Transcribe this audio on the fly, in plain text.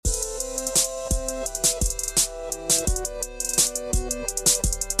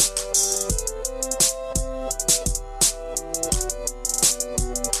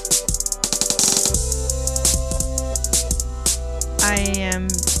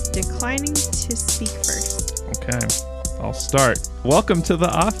declining to speak first. Okay, I'll start. Welcome to the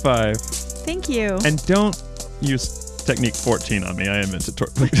Off 5. Thank you. And don't use Technique 14 on me. I am into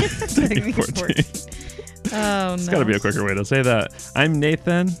Technique 14. Oh, no. It's got to be a quicker way to say that. I'm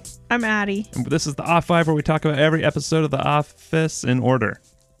Nathan. I'm Addie. And this is the Off 5, where we talk about every episode of The Office in order.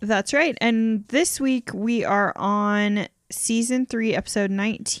 That's right. And this week we are on Season 3, Episode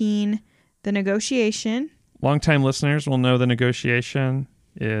 19, The Negotiation. Longtime listeners will know The Negotiation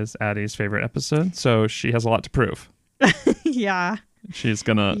is Addie's favorite episode, so she has a lot to prove. Yeah. She's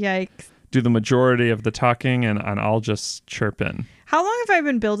going to Yikes. do the majority of the talking, and I'll just chirp in. How long have I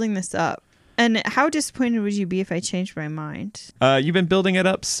been building this up? And how disappointed would you be if I changed my mind? You've been building it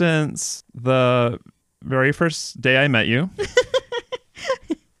up since the very first day I met you.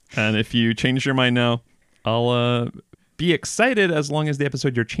 And if you change your mind now, I'll be excited as long as the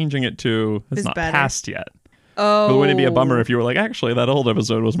episode you're changing it to is not better. passed yet. Oh. But wouldn't it be a bummer if you were like, actually, that old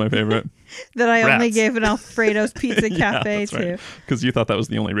episode was my favorite? That I only Rats. gave an Alfredo's Pizza Cafe to. Because you thought that was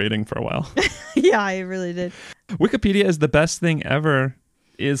the only rating for a while. Yeah, I really did. Wikipedia is the best thing ever,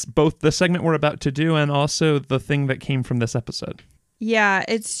 is both the segment we're about to do and also the thing that came from this episode. Yeah,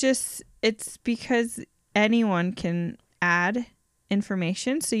 it's because anyone can add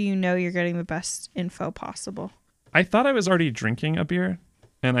information, so you know you're getting the best info possible. I thought I was already drinking a beer,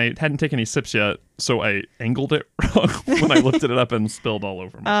 and I hadn't taken any sips yet, so I angled it wrong when I lifted it up and spilled all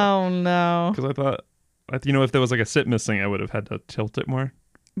over myself. Oh, no. Because I thought, if there was like a sip missing, I would have had to tilt it more.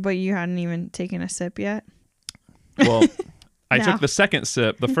 But you hadn't even taken a sip yet? Well, I No. took the second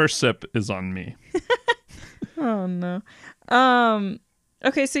sip. The first sip is on me. Oh, no.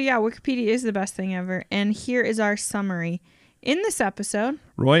 Okay, so yeah, Wikipedia is the best thing ever. And here is our summary. In this episode,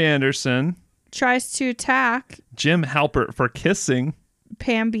 Roy Anderson tries to attack Jim Halpert for kissing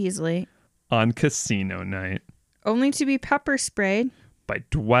Pam Beasley, on casino night only to be pepper sprayed. by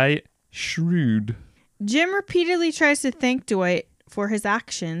Dwight Schrute. Jim repeatedly tries to thank Dwight for his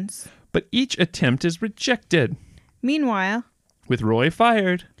actions. But each attempt is rejected. Meanwhile, With Roy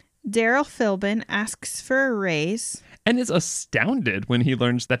fired, Daryl Philbin asks for a raise. and is astounded when he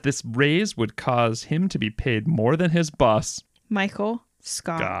learns that this raise would cause him to be paid more than his boss, Michael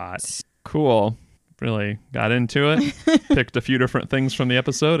Scott. God. Cool. Really got into it. Picked a few different things from the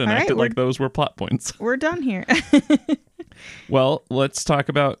episode and All right, acted like those were plot points. We're done here. Well, let's talk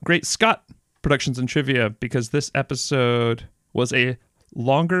about Great Scott Productions and Trivia, because this episode was a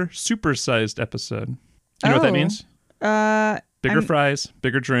longer, supersized episode. You know what that Oh. means? Bigger fries,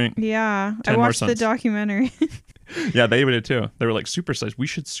 bigger drink. Yeah, 10 I more watched the cents. documentary. Yeah, they did too. They were like, supersize. We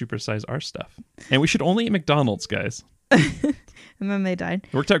should supersize our stuff. And we should only eat McDonald's, guys. And then they died.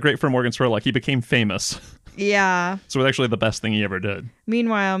 It worked out great for Morgan Spurlock. He became famous. Yeah. So it was actually the best thing he ever did.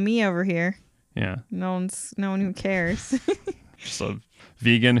 Meanwhile, me over here, Yeah. no one who cares. Just a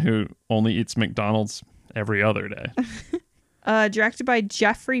vegan who only eats McDonald's every other day. Directed by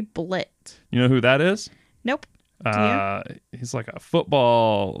Jeffrey Blitt. You know who that is? Nope. Do you? He's like a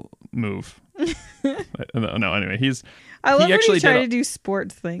football move. No, anyway, I love when actually you try did to do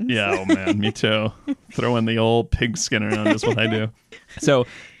sports things. Yeah, oh man, me too. Throwing the old pigskin around is what I do. So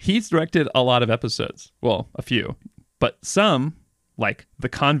he's directed a lot of episodes. Well, a few. But some, like The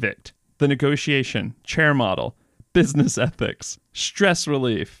Convict, The Negotiation, Chair Model, Business Ethics, Stress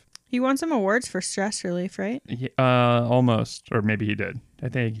Relief. He won some awards for stress relief, right? Almost. Or maybe he did. I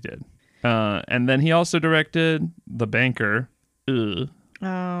think he did. And then he also directed The Banker. Ugh.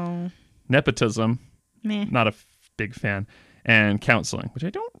 Oh. Nepotism. Meh. Not a big fan. And Counseling, which I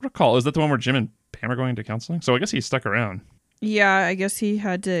don't recall. Is that the one where Jim and Pam are going to counseling? So I guess he stuck around. Yeah, I guess he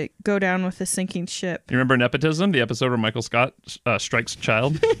had to go down with a sinking ship. You remember Nepotism, the episode where Michael Scott strikes a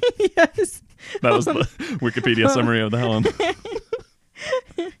child? Yes. That was the Wikipedia summary of that one.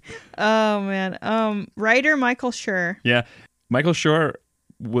 Oh, man. Writer Michael Schur. Yeah. Michael Schur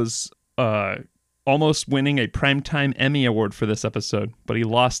was almost winning a Primetime Emmy Award for this episode, but he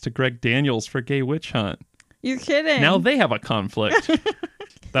lost to Greg Daniels for Gay Witch Hunt. You're kidding. Now they have a conflict.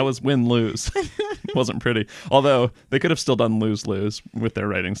 That was win-lose. Wasn't pretty. Although they could have still done lose-lose with their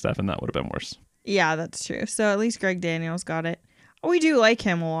writing stuff, and that would have been worse. Yeah, that's true. So at least Greg Daniels got it. We do like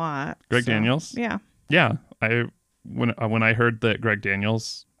him a lot. Greg Daniels? Yeah. Yeah. When I heard that Greg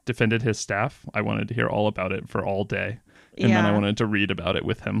Daniels defended his staff, I wanted to hear all about it for all day. And then I wanted to read about it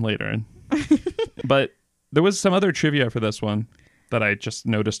with him later. But there was some other trivia for this one that I just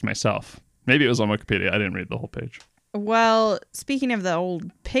noticed myself. Maybe it was on Wikipedia. I didn't read the whole page. Well, speaking of the old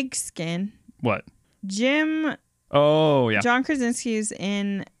pigskin, What? Jim... Oh, yeah. John Krasinski's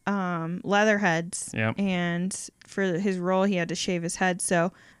in Leatherheads. Yep. And for his role, he had to shave his head.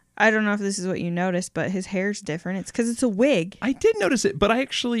 So I don't know if this is what you noticed, but his hair's different. It's because it's a wig. I did notice it, but I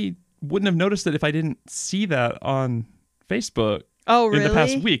actually wouldn't have noticed it if I didn't see that on Facebook. Oh, really? In the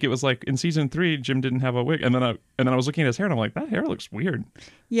past week, it was like in season 3, Jim didn't have a wig, and then I was looking at his hair, and I'm like, that hair looks weird.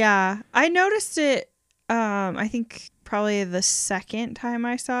 Yeah, I noticed it. I think probably the second time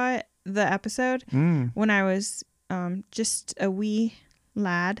I saw it, the episode, when I was just a wee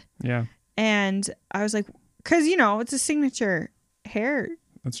lad. Yeah, and I was like, because it's a signature hair.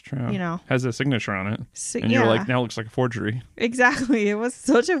 That's true. Has a signature on it, and yeah. you're like, now it looks like a forgery. Exactly, it was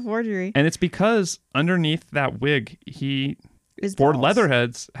such a forgery. And it's because underneath that wig, for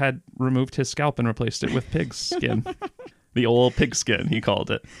Leatherheads had removed his scalp and replaced it with pig's skin. The old pig skin, he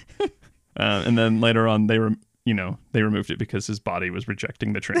called it. And then later on, they removed it because his body was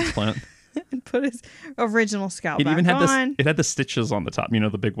rejecting the transplant. And put his original scalp It back even had on. It had the stitches on the top.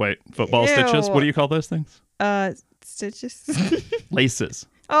 The big white football Ew. stitches. What do you call those things? Stitches. Laces.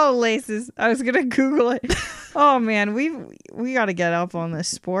 Oh, laces. I was gonna Google it. Oh man, we got to get up on this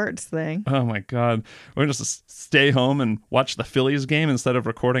sports thing. Oh my God, we're gonna just stay home and watch the Phillies game instead of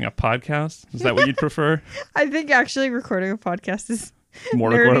recording a podcast. Is that what you'd prefer? I think actually recording a podcast is more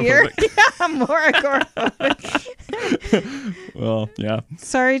nerdier. agoraphobic. Yeah, more agoraphobic. Well, yeah.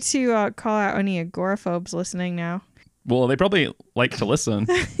 Sorry to call out any agoraphobes listening now. Well, they probably like to listen.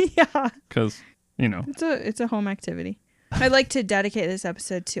 Yeah, because it's a home activity. I'd like to dedicate this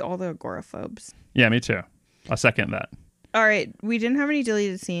episode to all the agoraphobes. Yeah, me too. I second that. All right, we didn't have any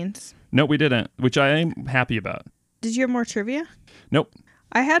deleted scenes. No, we didn't, which I am happy about. Did you have more trivia? Nope.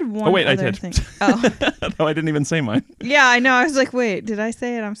 I had one. Oh wait, other I did. Thing. Oh, no, I didn't even say mine. Yeah, I know. I was like, wait, did I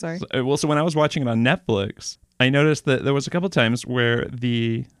say it? I'm sorry. So when I was watching it on Netflix, I noticed that there was a couple times where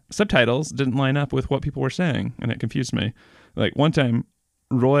the subtitles didn't line up with what people were saying, and it confused me. Like one time,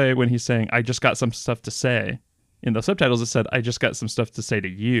 Roy, when he's saying, "I just got some stuff to say," in the subtitles it said, "I just got some stuff to say to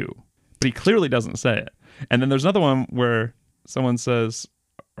you," but he clearly doesn't say it. And then there's another one where someone says,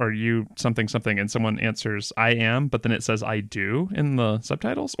 "Are you something something?" and someone answers, "I am," but then it says "I do" in the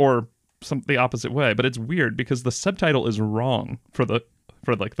subtitles, or the opposite way. But it's weird because the subtitle is wrong for the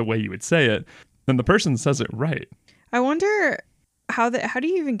way you would say it, and the person says it right. I wonder how do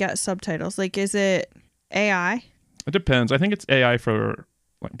you even get subtitles? Like, is it AI? It depends. I think it's AI for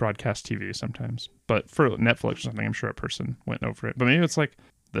like broadcast TV sometimes, but for Netflix or something, I'm sure a person went over it. But maybe it's like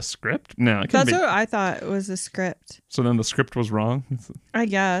the script. No, it That's what I thought was the script. So then the script was wrong, I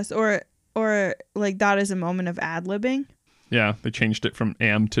guess, or like that is a moment of ad-libbing. Yeah, they changed it from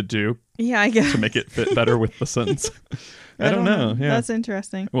 "am" to "do." Yeah, I guess to make it fit better with the sentence. I don't know. Yeah, that's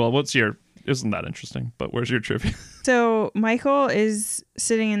interesting. Well, isn't that interesting? But where's your trivia? So Michael is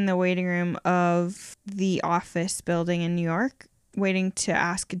sitting in the waiting room of the office building in New York, waiting to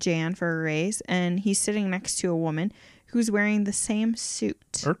ask Jan for a raise, and he's sitting next to a woman who's wearing the same suit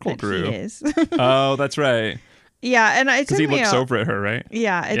Urkel that he is. Oh, that's right. Yeah, and it took me... Because he looks over at her, right?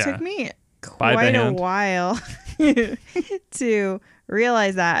 Yeah, it took me quite a while to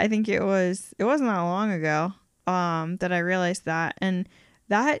realize that. I think it wasn't that long ago that I realized that, and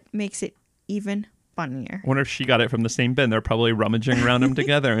that makes it even funnier. I wonder if she got it from the same bin. They're probably rummaging around him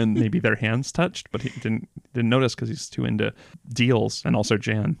together, and maybe their hands touched, but he didn't notice because he's too into deals, and also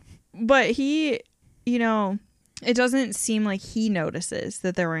Jan. But he, it doesn't seem like he notices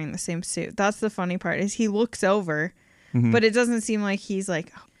that they're wearing the same suit. That's the funny part, is he looks over, but it doesn't seem like he's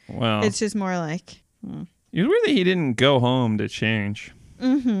like, well, it's just more like... It was weird that he didn't go home to change.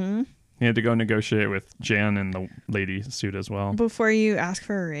 Mm-hmm. He had to go negotiate with Jan in the lady suit as well. Before you ask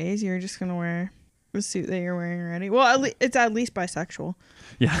for a raise, you're just going to wear the suit that you're wearing already. Well, it's at least bisexual.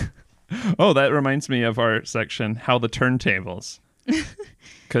 Yeah. Oh, that reminds me of our section, How the Turntables.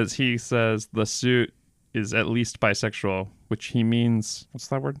 Because he says the suit is at least bisexual, which he means, what's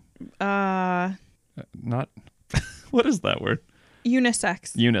that word? Not, what is that word?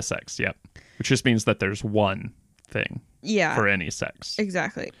 Unisex. Unisex, yep. Which just means that there's one thing for any sex.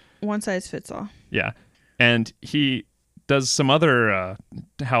 Exactly. One size fits all. Yeah. And he does some other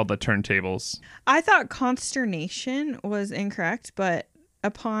how the turntables. I thought consternation was incorrect, but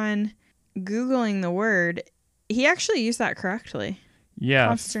upon Googling the word, he actually used that correctly. Yeah.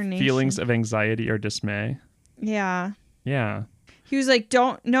 Consternation. Feelings of anxiety or dismay. Yeah. Yeah. He was like,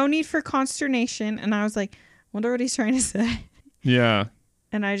 no need for consternation. And I was like, wonder what he's trying to say. Yeah.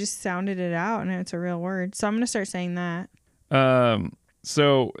 And I just sounded it out, and it's a real word. So I'm going to start saying that.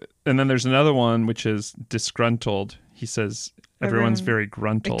 So, and then there's another one, which is disgruntled. He says everyone's very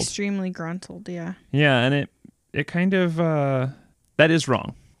gruntled. Extremely gruntled, yeah. Yeah, and it kind of, that is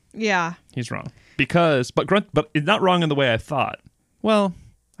wrong. Yeah. He's wrong. But it's not wrong in the way I thought. Well,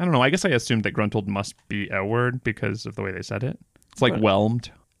 I don't know. I guess I assumed that gruntled must be a word because of the way they said it. It's like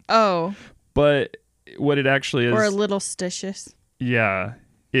whelmed. Oh. But what it actually is, or a little stitious. Yeah,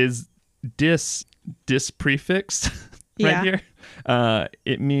 is dis prefixed right here.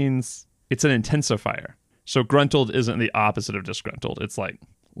 It means it's an intensifier. So gruntled isn't the opposite of disgruntled. It's like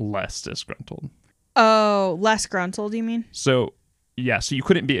less disgruntled. Oh, less gruntled, you mean? So yeah, so you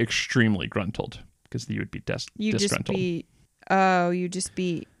couldn't be extremely gruntled because you would be disgruntled. You'd just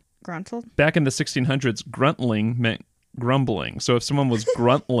be gruntled? Back in the 1600s, gruntling meant grumbling. So if someone was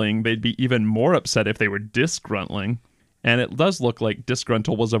gruntling, they'd be even more upset if they were disgruntling. And it does look like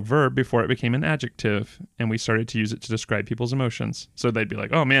disgruntle was a verb before it became an adjective, and we started to use it to describe people's emotions. So they'd be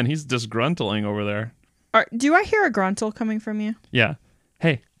like, oh man, he's disgruntling over there. Do I hear a gruntle coming from you? Yeah.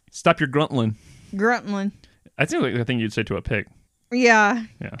 Hey, stop your gruntling. Gruntling. I think like the thing you'd say to a pig. Yeah.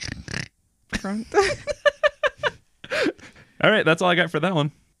 Yeah. Grunt. All right, that's all I got for that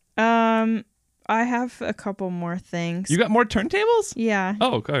one. I have a couple more things. You got more turntables? Yeah.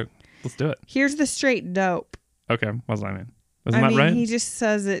 Oh, okay. Let's do it. Here's the straight dope. Okay, what does that mean? Isn't that right? He just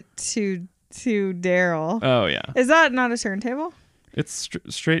says it to Daryl. Oh, yeah. Is that not a turntable? It's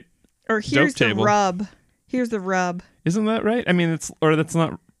straight or here's dope the table. rub. Here's the rub. Isn't that right? I mean, that's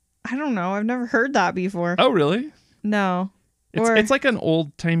not... I don't know. I've never heard that before. Oh, really? No. It's like an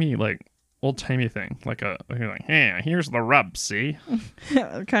old-timey thing. Like hey, here's the rub, see?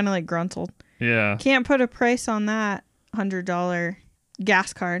 Kind of like gruntled. Yeah. Can't put a price on that $100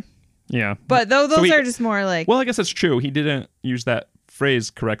 gas card. Yeah. But those are just more like... Well, I guess that's true. He didn't use that phrase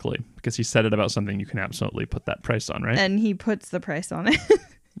correctly because he said it about something you can absolutely put that price on, right? And he puts the price on it.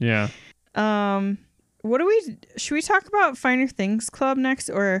 Yeah. Should we talk about Finer Things Club next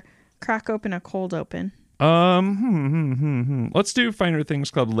or crack open a cold open? Let's do Finer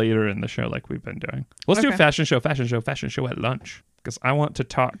Things Club later in the show like we've been doing. Let's do a fashion show at lunch because I want to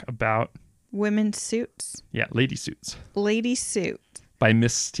talk about... Women's suits? Yeah, lady suits. Lady suit. By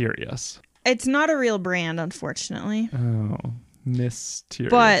MISSteries. It's not a real brand, unfortunately. Oh, MISSteries.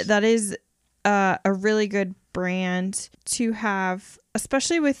 But that is a really good brand to have,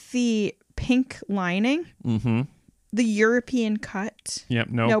 especially with the pink lining. Mm-hmm. The European cut. Yep.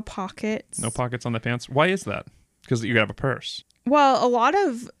 No pockets. No pockets on the pants. Why is that? Because you have a purse. Well, a lot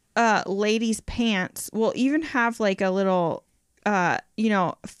of ladies' pants will even have like a little,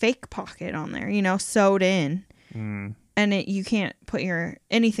 fake pocket on there, sewed in. Mm. And you can't put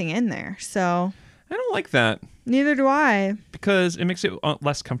anything in there. So I don't like that. Neither do I. Because it makes it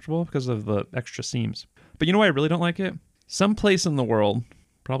less comfortable because of the extra seams. But you know why I really don't like it? Someplace in the world,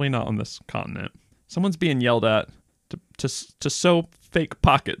 probably not on this continent, someone's being yelled at to sew fake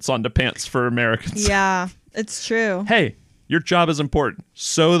pockets onto pants for Americans. Yeah, it's true. Hey, your job is important.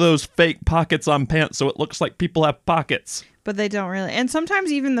 Sew those fake pockets on pants so it looks like people have pockets. But they don't really. And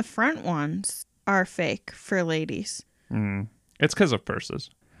sometimes even the front ones are fake for ladies. It's because of purses.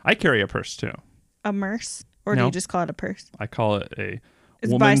 I carry a purse too. A merce? Or No. do you just call it a purse? I call it a It's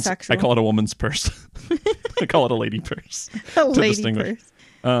woman's. bisexual. I call it a woman's purse. I call it a lady purse. A lady purse.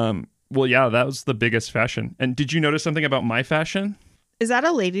 Well, yeah, that was the biggest fashion. And did you notice something about my fashion? Is that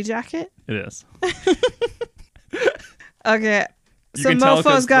a lady jacket? It is. Okay. You Some can tell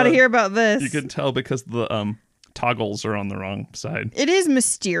mofo's 'cause got to the- hear about this. You can tell because the toggles are on the wrong side. It is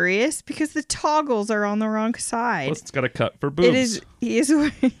mysterious because the toggles are on the wrong side. Plus, it's got a cut for boobs. It is. He is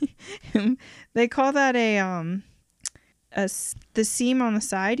wearing. They call that the seam on the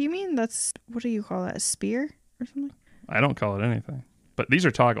side. You mean that's what do you call that? A spear or something? I don't call it anything. But these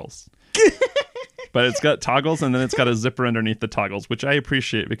are toggles. But it's got toggles and then it's got a zipper underneath the toggles, which I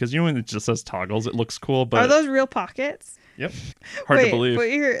appreciate because when it just says toggles, it looks cool. But are those real pockets? Yep. Hard to believe. But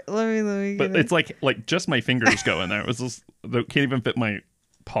here, let me. But it's like just my fingers go in there. It was just, they can't even fit my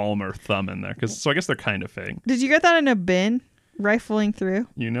palm or thumb in there. So I guess they're kind of fake. Did you get that in a bin? Rifling through?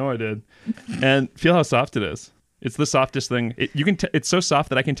 You know I did. And feel how soft it is. It's the softest thing. It's so soft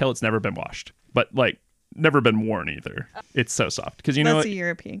that I can tell it's never been washed. But never been worn either. It's so soft because that's a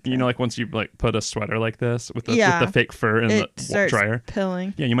European. Once you put a sweater like this with the fake fur in the dryer,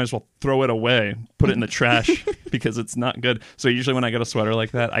 pilling. Yeah, you might as well throw it away, put it in the trash because it's not good. So usually when I get a sweater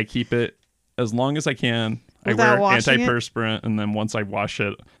like that, I keep it as long as I can. Without I wear washing antiperspirant, and then once I wash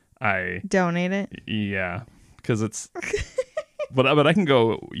it, I donate it. Yeah, because it's. but I can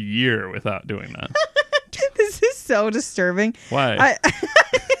go a year without doing that. This is so disturbing. Why?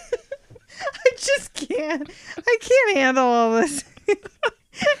 I just can't. I can't handle all this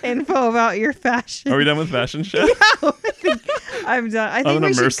info about your fashion. Are we done with fashion show? Yeah, I'm done. I think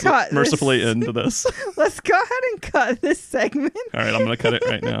we should cut mercifully this. into this. Let's go ahead and cut this segment. All right, I'm going to cut it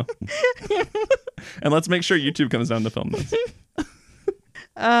right now. And let's make sure YouTube comes down to film this.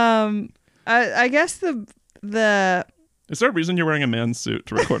 I guess the Is there a reason you're wearing a man's suit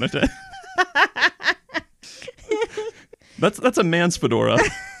to record it? That's a man's fedora.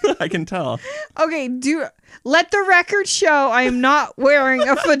 I can tell. Okay, let the record show I am not wearing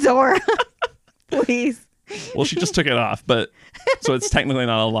a fedora. Please. Well, she just took it off, but so it's technically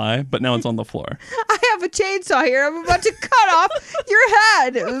not a lie, but now it's on the floor. I have a chainsaw here. I'm about to cut off your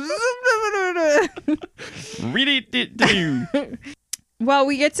head. Read. Well,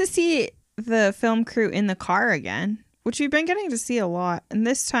 we get to see the film crew in the car again, which we've been getting to see a lot. And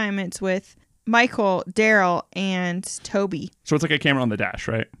this time it's with Michael, Daryl, and Toby. So it's like a camera on the dash,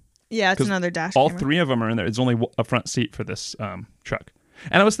 right? Yeah, it's another dash all camera. 3 of them are in there. It's only a front seat for this truck.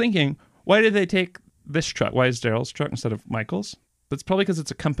 And I was thinking, why did they take this truck? Why is Daryl's truck instead of Michael's? That's probably because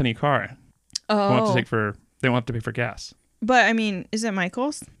it's a company car. Oh. They won't have to pay for gas. But, I mean, is it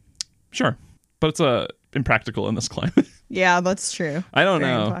Michael's? Sure. But it's impractical in this climate. Yeah, that's true. I don't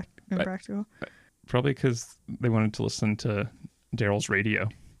know. Impractical. Probably because they wanted to listen to Daryl's radio.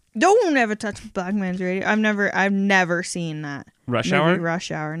 Don't ever touch Black Man's Radio. I've never seen that. Rush Hour?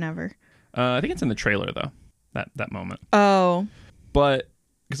 Rush Hour, never. I think it's in the trailer, though, that moment. Oh. But,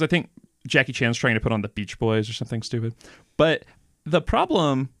 because I think Jackie Chan's trying to put on the Beach Boys or something stupid. But the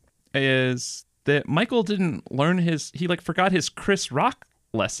problem is that Michael didn't learn he forgot his Chris Rock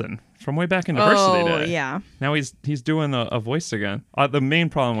lesson from way back in Diversity Day. Oh, yeah. Now he's doing a voice again. The main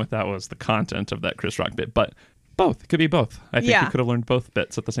problem with that was the content of that Chris Rock bit, but both. It could be both. I think he could have learned both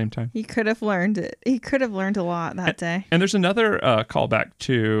bits at the same time. He could have learned it. He could have learned a lot that day. And there's another callback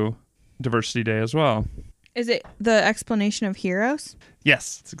to Diversity Day as well. Is it the explanation of heroes?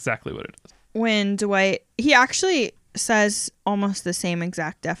 Yes, that's exactly what it is. When Dwight, he actually says almost the same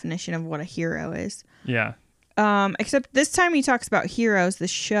exact definition of what a hero is. Yeah. Except this time he talks about Heroes, the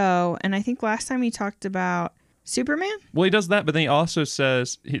show, and I think last time he talked about Superman. Well, he does that, but then he also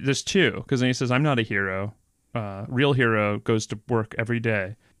says, there's 2, because then he says, I'm not a hero. Real hero goes to work every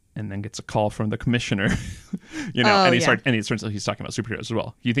day and then gets a call from the commissioner. And it turns out he's talking about superheroes as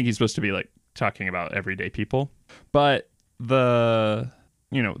well. You think he's supposed to be like talking about everyday people, but the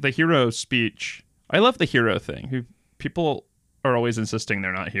hero speech, I love the hero thing. People are always insisting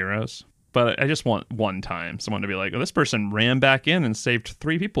they're not heroes, but I just want one time someone to be like, oh, this person ran back in and saved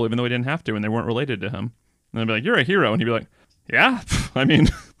 3 people even though he didn't have to and they weren't related to him. And they'd be like, you're a hero. And he'd be like, yeah, I mean,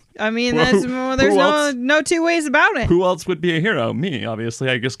 there's no 2 ways about it. Who else would be a hero? Me, obviously.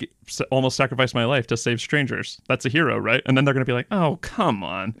 I just almost sacrificed my life to save strangers. That's a hero, right? And then they're going to be like, oh, come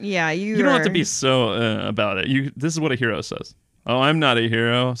on. Yeah, you don't have to be so about it. This is what a hero says. Oh, I'm not a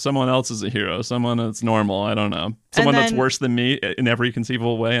hero. Someone else is a hero. Someone that's normal. I don't know. Someone that's worse than me in every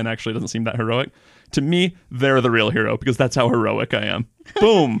conceivable way and actually doesn't seem that heroic. To me, they're the real hero because that's how heroic I am.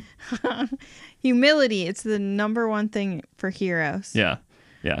 Boom. Humility. It's the number 1 thing for heroes. Yeah.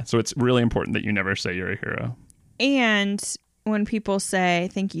 Yeah. So it's really important that you never say you're a hero. And when people say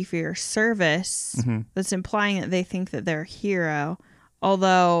thank you for your service, that's implying that they think that they're a hero.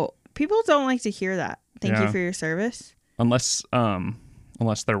 Although people don't like to hear that. Thank you for your service. Unless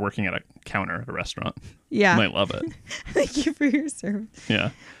they're working at a counter at a restaurant. Yeah. They might love it. Thank you for your service. Yeah.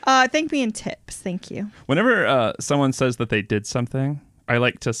 Thank me in tips. Thank you. Whenever someone says that they did something, I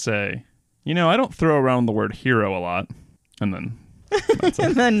like to say, I don't throw around the word hero a lot. And then...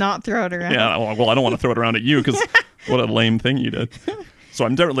 and then not throw it around. Yeah, well, I don't want to throw it around at you because what a lame thing you did. So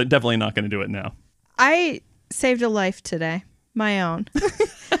I'm definitely not going to do it now. I saved a life today. My own.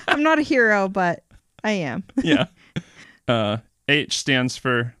 I'm not a hero, but I am. Yeah. H stands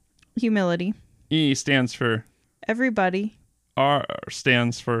for... humility. E stands for... everybody. R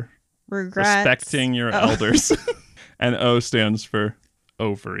stands for... regrets. Respecting your elders. And O stands for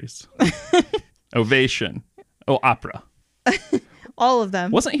ovaries. Ovation. Oh, opera. All of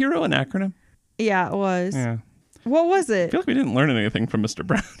them. Wasn't hero an acronym? Yeah, it was. Yeah. What was it? I feel like we didn't learn anything from Mr.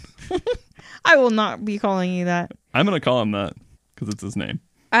 Brown. I will not be calling you that. I'm going to call him that because it's his name.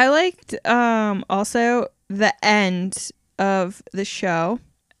 I liked also the end of the show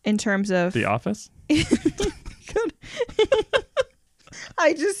in terms of... The Office?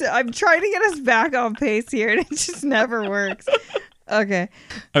 I'm trying to get us back on pace here and it just never works. Okay.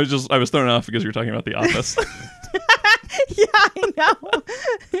 I was thrown off because you were talking about The Office. Yeah, I know.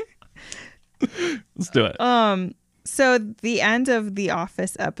 Let's do it. So the end of the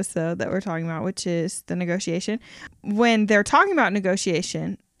Office episode that we're talking about, which is the negotiation, when they're talking about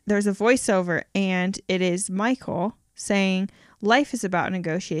negotiation, there's a voiceover and it is Michael saying life is about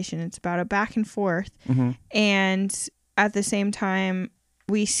negotiation. It's about a back and forth. Mm-hmm. And at the same time,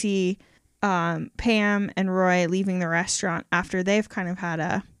 we see Pam and Roy leaving the restaurant after they've kind of had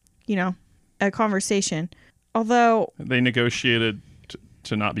a conversation. Although they negotiated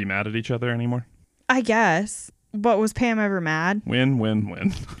to not be mad at each other anymore. I guess. But was Pam ever mad? Win, win,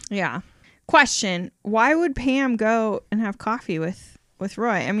 win. Yeah. Question: why would Pam go and have coffee with Roy?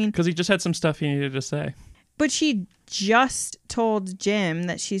 I mean, because he just had some stuff he needed to say. But she just told Jim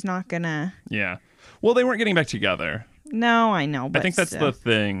that she's not gonna. Yeah. Well, they weren't getting back together. No, I know. But I think that's the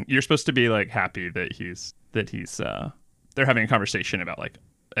thing. You're supposed to be like happy that he's they're having a conversation about like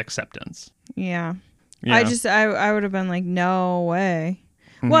acceptance. Yeah. I would have been like, no way.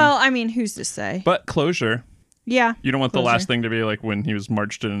 Mm-hmm. Well, I mean, who's to say? But closure. Yeah. You don't want the last thing to be like when he was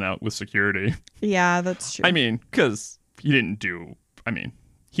marched in and out with security. Yeah, that's true. I mean, because he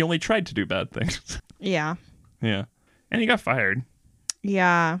only tried to do bad things. Yeah. Yeah. And he got fired.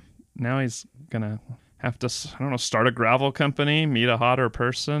 Yeah. Now he's going to have to, start a gravel company, meet a hotter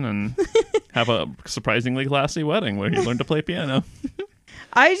person, and have a surprisingly classy wedding where he learned to play piano.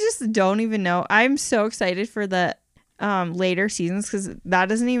 I just don't even know. I'm so excited for the later seasons because that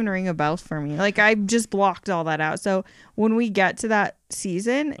doesn't even ring a bell for me. Like, I just blocked all that out. So when we get to that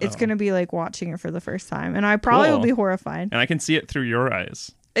season, it's going to be like watching it for the first time. And I probably will be horrified. And I can see it through your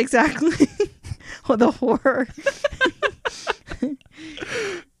eyes. Exactly. Oh, the horror.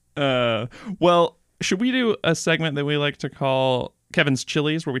 Well, should we do a segment that we like to call Kevin's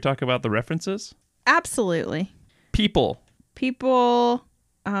Chilies, where we talk about the references? Absolutely. People.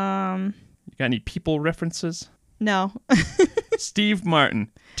 You got any people references? No. Steve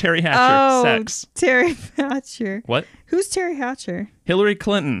Martin, Terry Hatcher, sex. Terry Hatcher. What? Who's Terry Hatcher? Hillary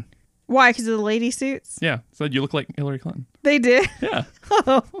Clinton. Why? Because of the lady suits? Yeah. So you look like Hillary Clinton. They did? Yeah.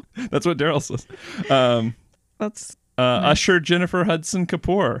 Oh. That's what Daryl says. That's Usher Jennifer Hudson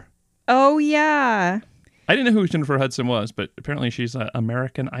Kapoor. Oh, yeah. I didn't know who Jennifer Hudson was, but apparently she's an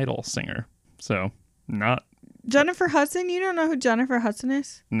American Idol singer. So not... Jennifer Hudson? You don't know who Jennifer Hudson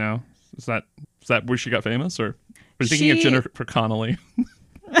is? No. Is that where she got famous? Or were you thinking of Jennifer Connelly?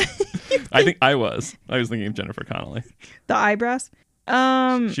 I think I was thinking of Jennifer Connelly. The eyebrows?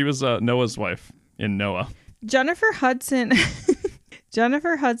 She was Noah's wife in Noah. Jennifer Hudson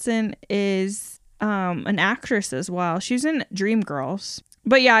is an actress as well. She was in Dreamgirls.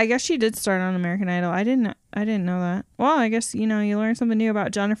 But yeah, I guess she did start on American Idol. I didn't know that. Well, I guess, you learn something new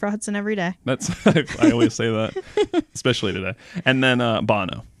about Jennifer Hudson every day. That's I always say that, especially today. And then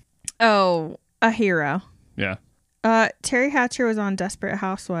Bono. Oh, a hero. Yeah. Terry Hatcher was on Desperate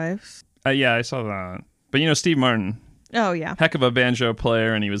Housewives. Yeah, I saw that. But Steve Martin. Oh, yeah. Heck of a banjo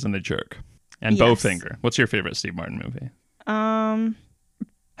player, and he was in The Jerk. And yes. Bowfinger. What's your favorite Steve Martin movie?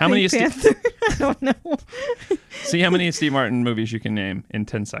 How many Panther? I don't know. See how many Steve Martin movies you can name in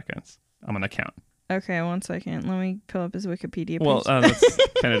 10 seconds. I'm going to count. Okay, 1 second. Let me pull up his Wikipedia page. Well, that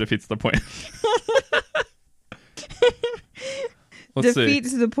kind of defeats the point.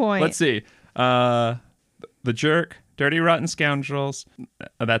 Defeats the point. Let's see. The Jerk, Dirty Rotten Scoundrels.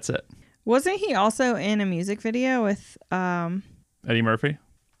 That's it. Wasn't he also in a music video with... Eddie Murphy?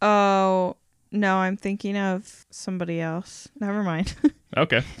 Oh, no, I'm thinking of somebody else. Never mind.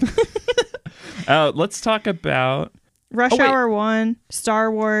 Okay. Let's talk about... Rush Hour 1,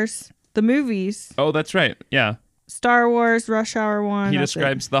 Star Wars, the movies. Oh, that's right. Yeah. Star Wars, Rush Hour 1. He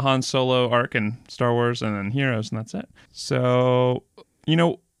describes the Han Solo arc in Star Wars and then Heroes, and that's it. So,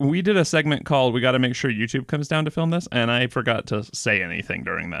 we did a segment called We Got to Make Sure YouTube Comes Down to Film This, and I forgot to say anything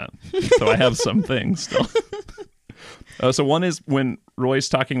during that. So I have some things still. So one is when Roy's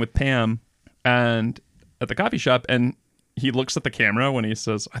talking with Pam and at the coffee shop, and he looks at the camera when he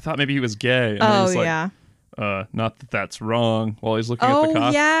says, I thought maybe he was gay. And he's like, yeah. Not that that's wrong. While he's looking at the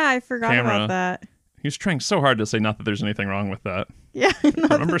Oh, yeah, I forgot about that. He's trying so hard to say not that there's anything wrong with that. Yeah.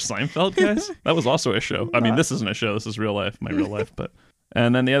 Remember Seinfeld, guys? That was also a show. I mean, this isn't a show. This is real life, my real life. But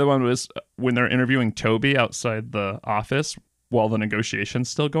and then the other one was when they're interviewing Toby outside the office while the negotiation's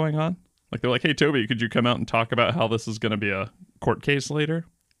still going on. Like, they're like, hey, Toby, could you come out and talk about how this is going to be a court case later?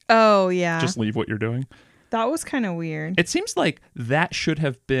 Oh, yeah. Just leave what you're doing. That was kind of weird. It seems like that should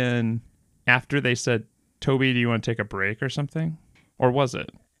have been after they said, Toby, do you want to take a break or something? Or was it?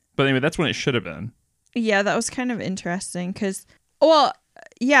 But anyway, that's when it should have been. Yeah, that was kind of interesting because, well,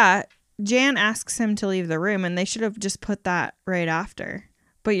 yeah, Jan asks him to leave the room and they should have just put that right after.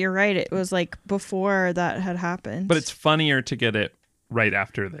 But you're right. It was like before that had happened. But it's funnier to get it right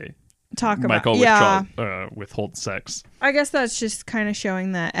after they talk about Michael withhold sex. I guess that's just kind of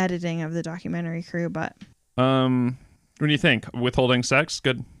showing the editing of the documentary crew. But what do you think? Withholding sex,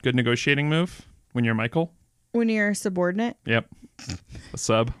 good negotiating move when you're Michael? When you're a subordinate? Yep. A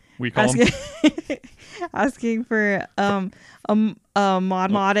sub, we call him. Asking for a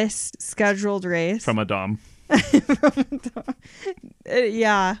modest scheduled raise. From a dom.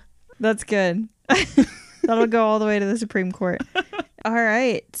 Yeah, that's good. That'll go all the way to the Supreme Court. All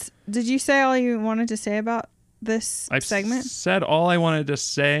right. Did you say all you wanted to say about this I've segment? said all I wanted to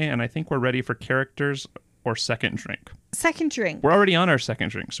say, and I think we're ready for characters or second drink. Second drink. We're already on our second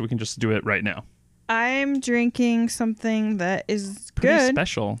drink, so we can just do it right now. I'm drinking something that is Pretty good.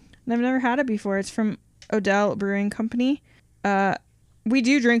 special. And I've never had it before. It's from Odell Brewing Company. We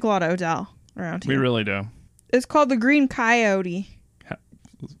do drink a lot of Odell around here. We really do. It's called the Green Coyote.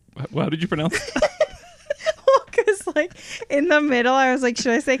 How did you pronounce it? Well, because like in the middle, I was like,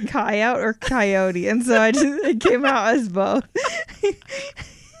 should I say coyote or coyote? And so it came out as both.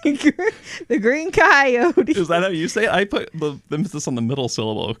 The Green Coyote. Is that how you say it? I put the emphasis on the middle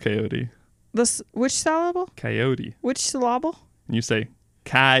syllable of coyote. Which syllable? Coyote. Which syllable? And you say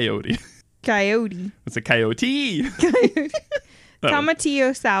coyote. Coyote. It's a coyote. Coyote.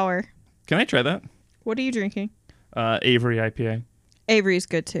 Tomatillo sour. Can I try that? What are you drinking? Avery IPA. Avery's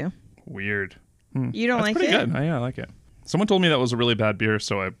good too. Weird. You don't like it? Pretty good. Yeah, I like it. Someone told me that was a really bad beer,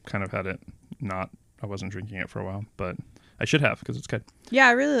 so I kind of had it I wasn't drinking it for a while, but I should have because it's good. Yeah,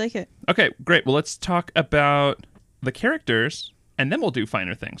 I really like it. Okay, great. Well, let's talk about the characters, and then we'll do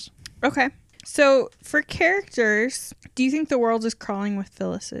finer things. Okay. So for characters, do you think the world is crawling with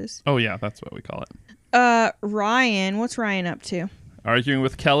Phyllis's? Oh, yeah, that's what we call it. Ryan, what's Ryan up to? Arguing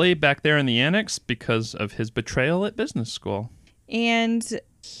with Kelly back there in the annex because of his betrayal at business school. And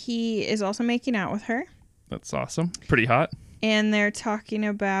he is also making out with her. That's awesome. Pretty hot. And they're talking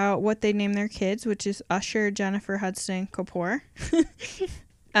about what they name their kids, which is Usher, Jennifer Hudson, Kapoor.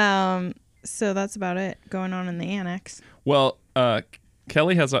 So that's about it going on in the annex. Well,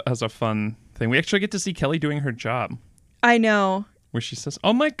 Kelly has a fun thing. We actually get to see Kelly doing her job. I know. Where she says,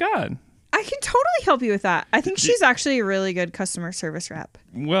 "Oh my God, I can totally help you with that." I think she's actually a really good customer service rep.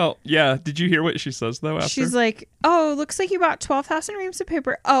 Well, yeah. Did you hear what she says, though, after? She's like, "Oh, looks like you bought 12,000 reams of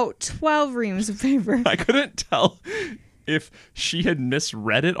paper." Oh, 12 reams of paper. I couldn't tell if she had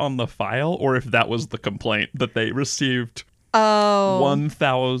misread it on the file or if that was the complaint that they received.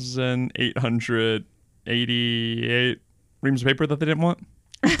 1,888 reams of paper that they didn't want.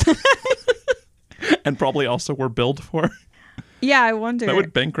 And probably also were billed for. Yeah, I wonder. That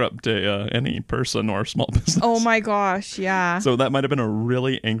would bankrupt any person or small business. Oh my gosh, yeah. So that might have been a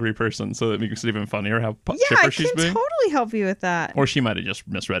really angry person, so that makes it even funnier how chipper she's being. I can totally help you with that. Or she might have just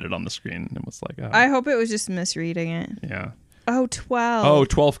misread it on the screen and was like, I hope it was just misreading it. Yeah. Oh, 12. Oh,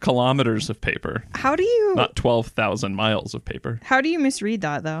 12 kilometers of paper. How do you... Not 12,000 miles of paper. How do you misread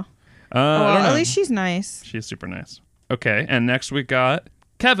that, though? I don't know. At least she's nice. She's super nice. Okay, and next we got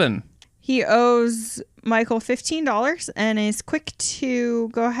Kevin. He owes Michael $15 and is quick to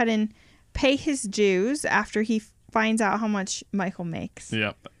go ahead and pay his dues after he finds out how much Michael makes.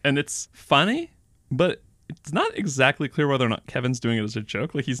 Yep. And it's funny, but it's not exactly clear whether or not Kevin's doing it as a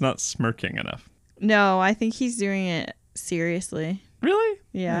joke. Like, he's not smirking enough. No, I think he's doing it seriously. Really?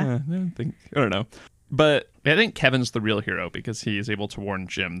 Yeah. I don't know. But I think Kevin's the real hero because he is able to warn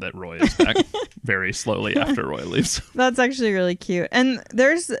Jim that Roy is back very slowly after Roy leaves. That's actually really cute. And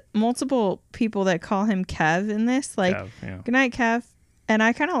there's multiple people that call him Kev in this. Like, Kev, yeah. Good night, Kev. And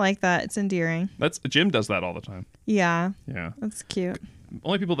I kind of like that. It's endearing. Jim does that all the time. Yeah. Yeah. That's cute.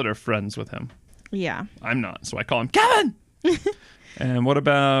 Only people that are friends with him. Yeah. I'm not, so I call him Kevin! And what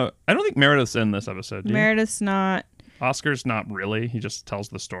about... I don't think Meredith's in this episode, do you? Meredith's not. Oscar's not really. He just tells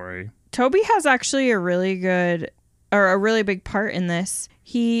the story. Toby has actually a really big part in this.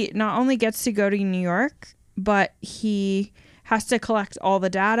 He not only gets to go to New York, but he has to collect all the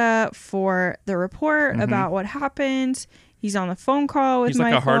data for the report about what happened. He's on the phone call with Michael.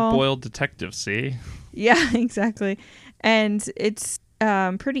 He's like a hard-boiled detective, see? Yeah, exactly. And it's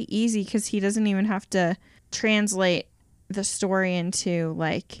pretty easy because he doesn't even have to translate the story into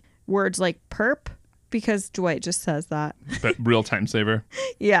like words like perp. Because Dwight just says that. But real time saver.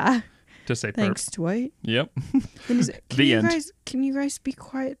 Yeah. To say perp. Thanks, Dwight. Yep. The end. Can you guys be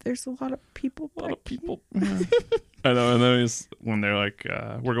quiet? There's a lot of people. I know. And then when they're like,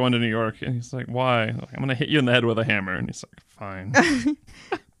 we're going to New York. And he's like, why? Like, I'm going to hit you in the head with a hammer. And he's like, fine.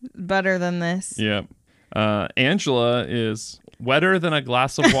 Better than this. Yep. Angela is wetter than a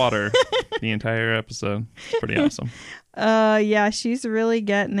glass of water the entire episode. It's pretty awesome. Yeah, she's really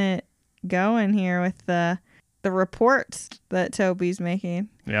getting it going here with the reports that Toby's making.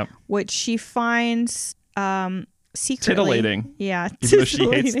 Yep. Which she finds secretly titillating. Yeah. Even though she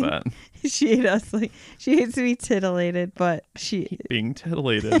hates that. She does she hates to be titillated, but being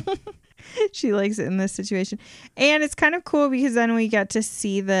titillated. She likes it in this situation. And it's kind of cool because then we get to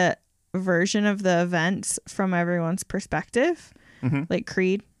see the version of the events from everyone's perspective. Like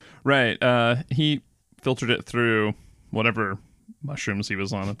Creed. Right. He filtered it through whatever mushrooms he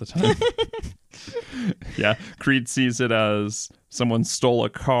was on at the time. Yeah, Creed sees it as someone stole a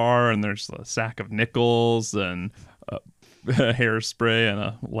car and there's a sack of nickels and a hairspray and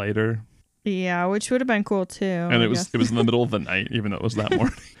a lighter. Yeah, which would have been cool too. And it was in the middle of the night, even though it was that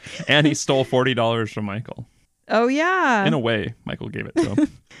morning. And he stole $40 from Michael. Oh yeah. In a way, Michael gave it to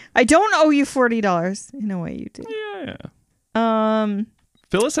him. I don't owe you $40. In a way, you do. Yeah.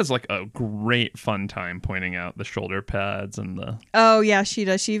 Phyllis has like a great fun time pointing out the shoulder pads and the... Oh, yeah, she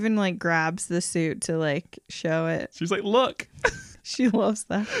does. She even like grabs the suit to like show it. She's like, look. She loves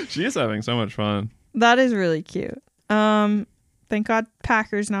that. She is having so much fun. That is really cute. Thank God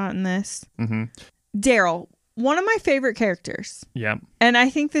Packer's not in this. Mm-hmm. Daryl, one of my favorite characters. Yeah. And I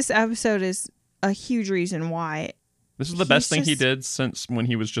think this episode is a huge reason why. This is the best thing he did since when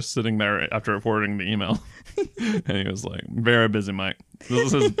he was just sitting there after forwarding the email. And he was like, very busy, Mike.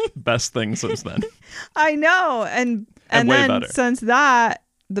 This is his best thing since then. I know. And then better. Since that,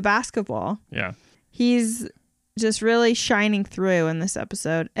 the basketball. Yeah. He's just really shining through in this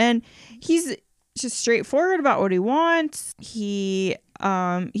episode. And he's just straightforward about what he wants. He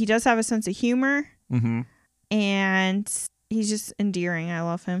does have a sense of humor. Mm-hmm. And he's just endearing. I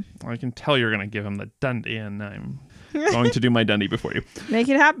love him. I can tell you're going to give him the Dundee, and I'm going to do my Dundee before you. Make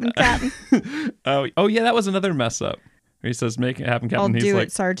it happen, Captain. Oh yeah, that was another mess up. He says, "Make it happen, Captain." He's do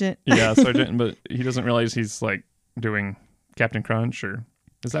it, Sergeant. Yeah, Sergeant, but he doesn't realize he's like doing Captain Crunch, or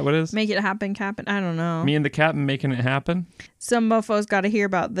is that what it is? Make it happen, Captain. I don't know. Me and the Captain making it happen. Some mofos got to hear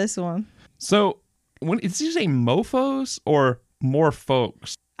about this one. So, did you say mofos or more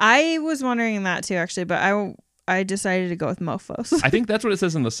folks? I was wondering that too, actually, but I decided to go with mofos. I think that's what it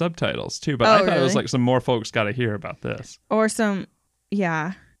says in the subtitles too, but I thought it was like some more folks got to hear about this. Or some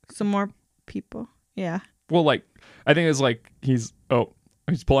more people. Yeah. Well, like, I think it's like he's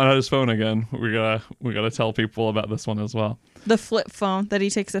pulling out his phone again. We gotta tell people about this one as well. The flip phone that he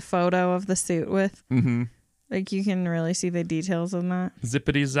takes a photo of the suit with. Mm-hmm. Like, you can really see the details on that.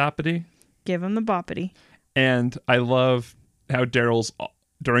 Zippity zappity. Give him the boppity. And I love how Daryl's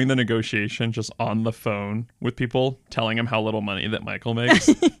during the negotiation just on the phone with people telling him how little money that Michael makes.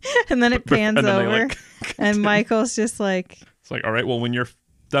 And then it pans over and Michael's just like... It's like, all right, well, when you're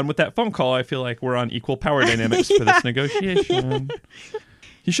done with that phone call, I feel like we're on equal power dynamics for this negotiation.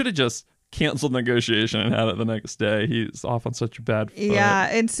 He should have just canceled negotiation and had it the next day. He's off on such a bad foot.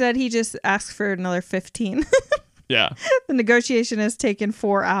 Yeah, instead he just asked for another 15. Yeah. The negotiation has taken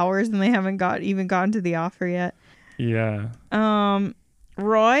 4 hours and they haven't even gotten to the offer yet. Yeah.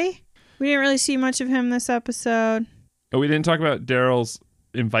 Roy, we didn't really see much of him this episode. Oh, we didn't talk about Daryl's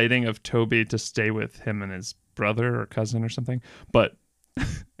inviting of Toby to stay with him and his brother or cousin or something, but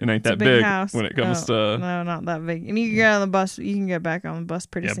it ain't that big house. When it comes to... No, not that big. And you can get on the bus. You can get back on the bus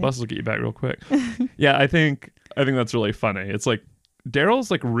pretty soon. Yeah, bus will get you back real quick. Yeah, I think that's really funny. It's like Daryl's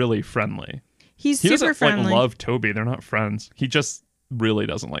like really friendly. He super friendly. Like love Toby. They're not friends. He just really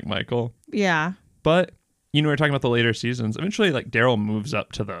doesn't like Michael. Yeah. But we were talking about the later seasons. Eventually, like Daryl moves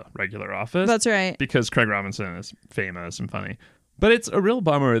up to the regular office. That's right. Because Craig Robinson is famous and funny. But it's a real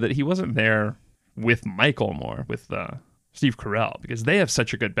bummer that he wasn't there with Michael more, with Steve Carell, because they have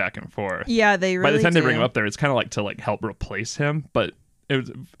such a good back and forth. Yeah, they really do. By the time they bring him up there, it's kind of like to like help replace him. But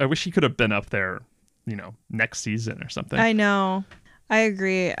I wish he could have been up there, next season or something. I know. I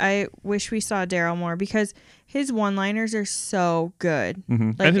agree. I wish we saw Daryl more because his one-liners are so good.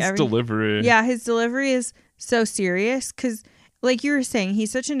 Mm-hmm. Like, and his delivery. Yeah, his delivery is so serious because, like you were saying,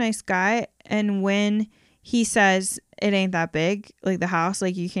 he's such a nice guy. And when he says it ain't that big, like the house,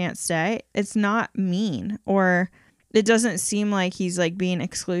 like you can't stay, it's not mean or it doesn't seem like he's like being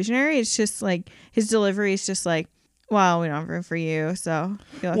exclusionary. It's just like his delivery is just like, well, we don't have room for you. So,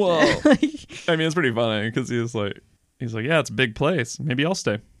 well, I mean, it's pretty funny because he's like, yeah, it's a big place. Maybe I'll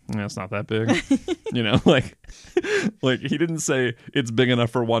stay. Yeah, it's not that big. Like he didn't say it's big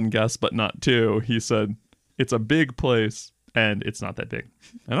enough for one guest, but not two. He said it's a big place and it's not that big.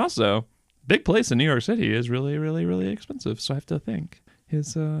 And also, big place in New York City is really, really, really expensive. So I have to think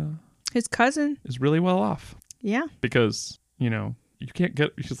his cousin is really well off. Yeah. Because, you can't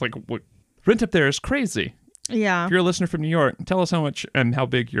get, it's just like, what, rent up there is crazy. Yeah. If you're a listener from New York, tell us how much and how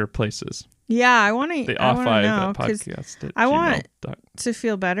big your place is. Yeah, I want to. The off5 podcast. I want to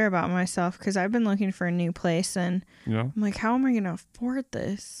feel better about myself because I've been looking for a new place and I'm like, how am I going to afford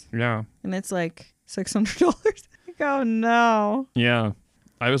this? Yeah. And it's like $600. Like, oh no. Yeah.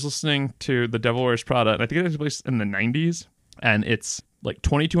 I was listening to The Devil Wears Prada, and I think it was placed in the 90s, and it's like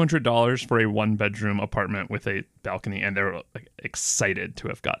 $2,200 for a one-bedroom apartment with a balcony, and they're like excited to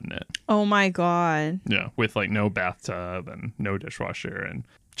have gotten it. Oh my God. Yeah, with like no bathtub and no dishwasher and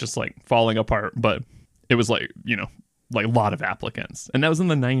just like falling apart. But it was like, like a lot of applicants, and that was in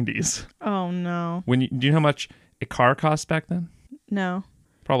the 90s. Oh no. Do you know how much a car cost back then? No.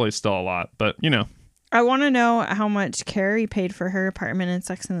 Probably still a lot, but you know. I want to know how much Carrie paid for her apartment in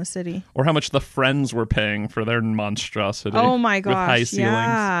Sex and the City. Or how much the Friends were paying for their monstrosity. Oh my gosh. With high ceilings.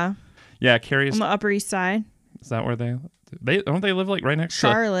 Yeah. Yeah, Carrie's... On the Upper East Side. Is that where they don't they live like right next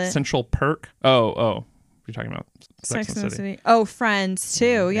Charlotte. to Central Perk? Oh. You're talking about Sex and the City. Oh, Friends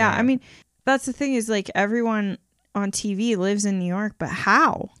too. Yeah. Yeah. I mean, that's the thing is like everyone on TV lives in New York, but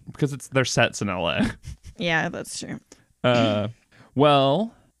how? Because their sets in LA. Yeah, that's true.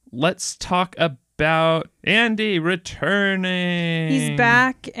 Well, let's talk about Andy returning. He's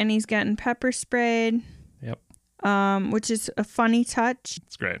back and he's getting pepper sprayed. Yep. Which is a funny touch.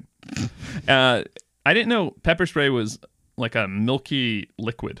 It's great. I didn't know pepper spray was like a milky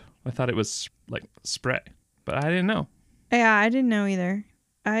liquid. I thought it was like spray, but I didn't know. Yeah, I didn't know either.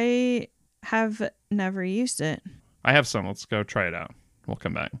 I have never used it. I have some. Let's go try it out. We'll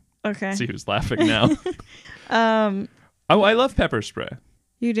come back. Okay. See who's laughing now. Oh, I love pepper spray.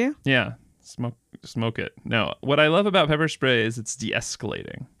 You do? Yeah. Smoke it. No, what I love about pepper spray is it's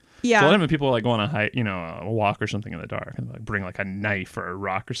de-escalating. Yeah. So a lot of people like go on a walk or something in the dark and like bring like a knife or a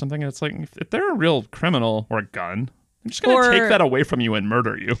rock or something. And it's like, if they're a real criminal or a gun, I'm just going to take that away from you and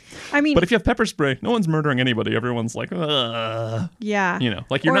murder you. I mean, but if you have pepper spray, no one's murdering anybody. Everyone's like, ugh. Yeah. You know,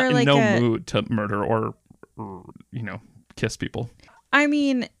 like you're not in no mood to murder or, you know, kiss people. I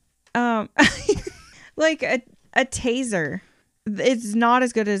mean, like a taser. It's not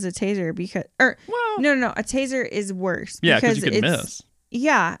as good as a taser because, no, a taser is worse. Yeah, because you can miss.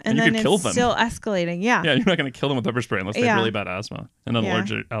 Yeah, and then it's still escalating. Yeah. Yeah, you're not going to kill them with pepper spray unless they have really bad asthma and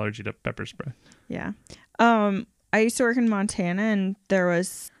an allergy to pepper spray. Yeah. I used to work in Montana and there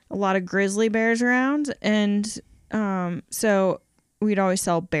was a lot of grizzly bears around. And so we'd always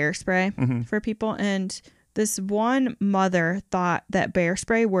sell bear spray for people. And this one mother thought that bear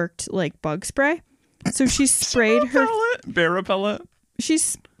spray worked like bug spray. So she sprayed her... Bear repellent? She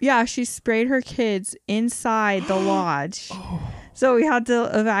sprayed her kids inside the lodge. So we had to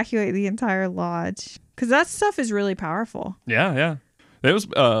evacuate the entire lodge because that stuff is really powerful. Yeah. It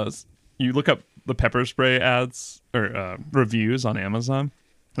was you look up the pepper spray ads or reviews on Amazon.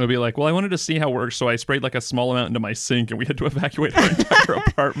 It'll be like, well, I wanted to see how it works, so I sprayed like a small amount into my sink, and we had to evacuate our entire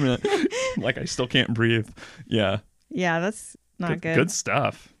apartment. Like I still can't breathe. Yeah. Yeah, that's not good. Good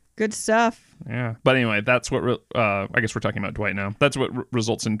stuff. Good stuff. Yeah. But anyway, that's what I guess we're talking about Dwight now. That's what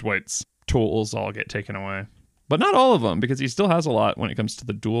results in Dwight's tools all get taken away. But not all of them, because he still has a lot when it comes to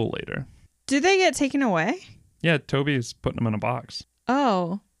the duel later. Do they get taken away? Yeah, Toby's putting them in a box.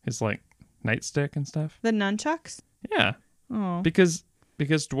 Oh. His, like, nightstick and stuff. The nunchucks? Yeah. Oh. Because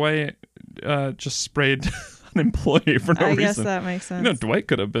Dwight just sprayed an employee for no reason. I guess that makes sense. You know, Dwight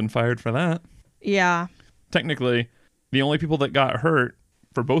could have been fired for that. Yeah. Technically, the only people that got hurt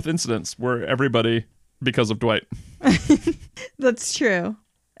for both incidents were everybody because of Dwight. That's true.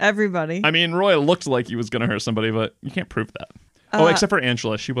 Everybody. I mean, Roy looked like he was going to hurt somebody, but you can't prove that. Except for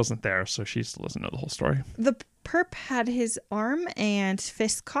Angela. She wasn't there, so she still doesn't know the whole story. The perp had his arm and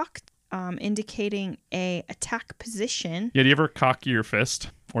fist cocked, indicating a attack position. Yeah, do you ever cock your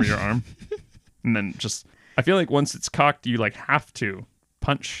fist or your arm? And then I feel like once it's cocked, you like have to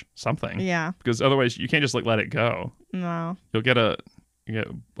punch something. Yeah. Because otherwise you can't just like let it go. No. You get a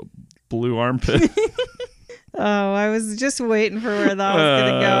blue armpit. Oh, I was just waiting for where that was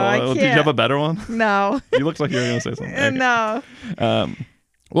going to go. I can't. Did you have a better one? No. You looked like you were going to say something. Okay. No.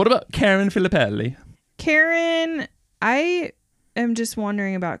 What about Karen Filippelli? Karen, I am just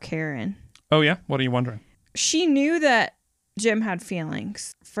wondering about Karen. Oh, yeah? What are you wondering? She knew that Jim had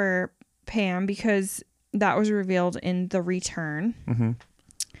feelings for Pam because that was revealed in the return. Mm-hmm.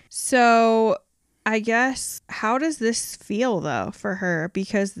 So I guess, how does this feel, though, for her?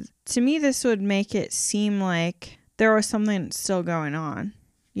 Because to me, this would make it seem like there was something still going on,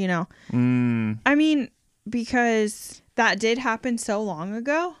 you know? I mean, because that did happen so long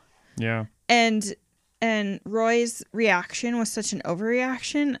ago. Yeah. And Roy's reaction was such an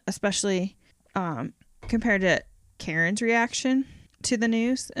overreaction, especially compared to Karen's reaction to the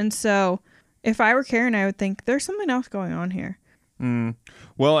news. And so if I were Karen, I would think there's something else going on here.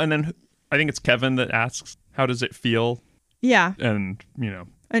 Well, and then I think it's Kevin that asks, how does it feel? Yeah. And, you know.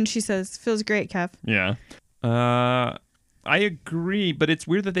 And she says, feels great, Kev. Yeah. I agree, but it's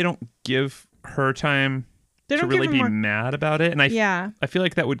weird that they don't give her time to really be mad about it. And I feel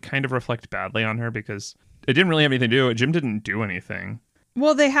like that would kind of reflect badly on her because it didn't really have anything to do with it. Jim didn't do anything.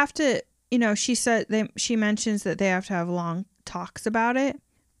 Well, they have to, you know, she mentions that they have to have long talks about it,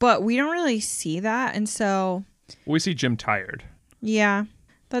 but we don't really see that. And so we see Jim tired. Yeah,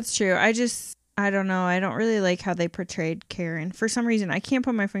 that's true. I don't know. I don't really like how they portrayed Karen. For some reason, I can't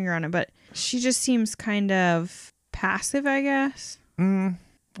put my finger on it, but she just seems kind of passive, I guess.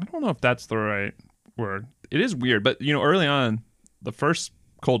 I don't know if that's the right word. It is weird, but early on, the first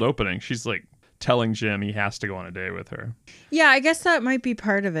cold opening, she's like telling Jim he has to go on a date with her. Yeah, I guess that might be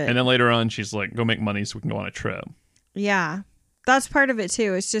part of it. And then later on, she's like, go make money so we can go on a trip. Yeah, that's part of it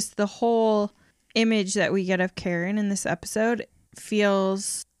too. It's just the whole image that we get of Karen in this episode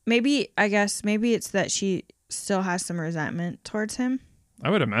feels maybe it's that she still has some resentment towards him. I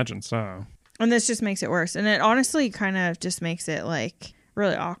would imagine so. And this just makes it worse. And it honestly kind of just makes it like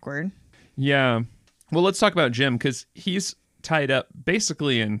really awkward. Yeah. Well, let's talk about Jim because he's tied up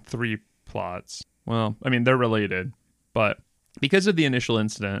basically in 3 plots. Well, I mean, they're related, but because of the initial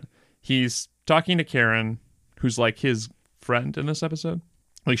incident, he's talking to Karen, who's like his friend in this episode.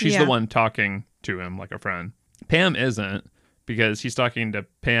 Like she's the one talking to him like a friend. Pam isn't, because he's talking to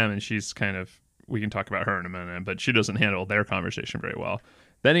Pam and she's kind of, we can talk about her in a minute, but she doesn't handle their conversation very well.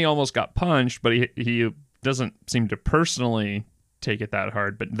 Then he almost got punched, but he doesn't seem to personally take it that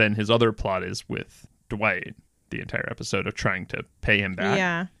hard. But then his other plot is with Dwight, the entire episode of trying to pay him back.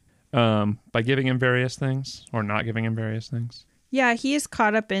 Yeah. By giving him various things or not giving him various things. Yeah, he is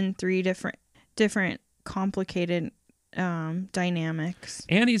caught up in 3 different complicated dynamics.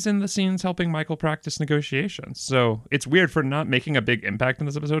 And he's in the scenes helping Michael practice negotiations. So it's weird for not making a big impact in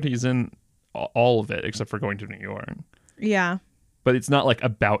this episode. He's in all of it except for going to New York. Yeah. But it's not like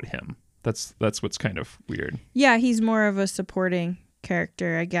about him. That's what's kind of weird. Yeah, he's more of a supporting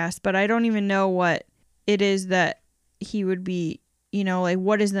character, I guess. But I don't even know what it is that he would be, like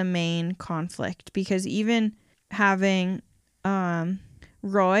what is the main conflict? Because even having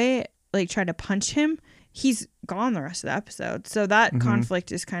Roy like try to punch him, he's gone the rest of the episode. So that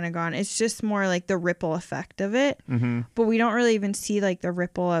conflict is kind of gone. It's just more like the ripple effect of it. Mm-hmm. But we don't really even see like the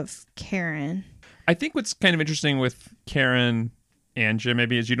ripple of Karen. I think what's kind of interesting with Karen and Jim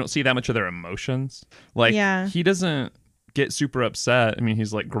maybe is you don't see that much of their emotions. Like he doesn't get super upset. I mean,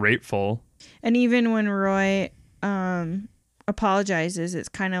 he's like grateful. And even when Roy apologizes, it's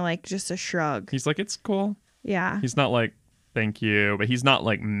kind of like just a shrug. He's like, it's cool. Yeah. He's not like, thank you, but he's not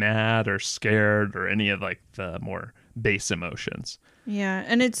like mad or scared or any of like the more base emotions. Yeah.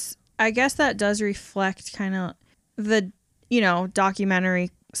 And I guess that does reflect kind of the,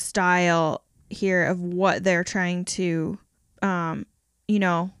 documentary style here of what they're trying to,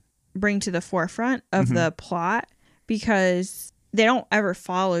 bring to the forefront of the plot, because they don't ever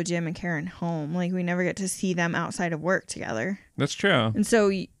follow Jim and Karen home. Like we never get to see them outside of work together. That's true. And so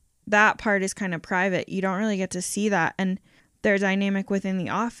that part is kind of private. You don't really get to see that. And their dynamic within the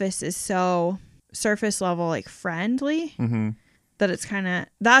office is so surface level, like friendly, that it's kind of,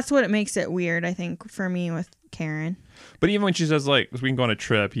 that's what it makes it weird, I think, for me with Karen. But even when she says like, we can go on a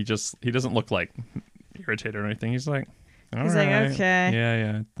trip, he doesn't look like irritated or anything. He's like, all right. Like, okay.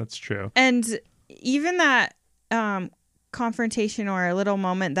 Yeah, that's true. And even that confrontation or a little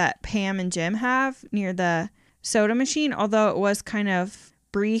moment that Pam and Jim have near the soda machine, although it was kind of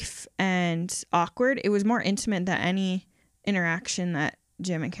brief and awkward, it was more intimate than any interaction that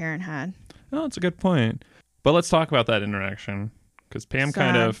Jim and Karen had. Oh, that's a good point. But let's talk about that interaction, because Pam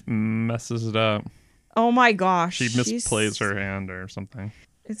kind of messes it up. Oh my gosh. She misplays her hand or something.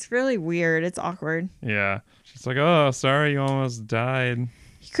 It's really weird. It's awkward. Yeah. She's like, oh, sorry, you almost died.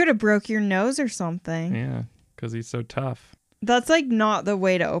 He could have broke your nose or something. Yeah, because he's so tough. That's like not the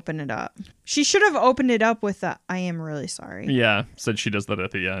way to open it up. She should have opened it up with I am really sorry. Yeah, said she does that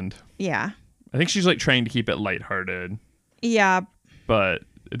at the end. Yeah. I think she's like trying to keep it lighthearted. Yeah. But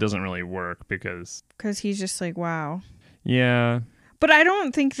it doesn't really work because he's just like, wow. Yeah. But I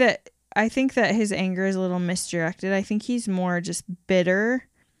think that his anger is a little misdirected. I think he's more just bitter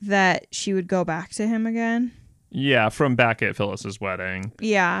that she would go back to him again. Yeah, from back at Phyllis's wedding.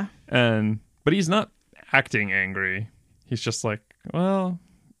 Yeah. But he's not acting angry. He's just like, well,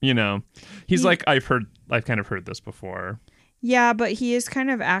 he's like, I've kind of heard this before. Yeah, but he is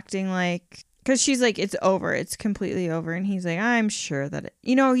kind of acting like, because she's like, it's over. It's completely over. And he's like, I'm sure that,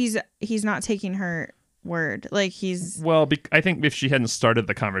 he's not taking her word. Like well, I think if she hadn't started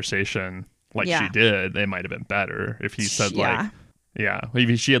the conversation like she did, it might have been better if he said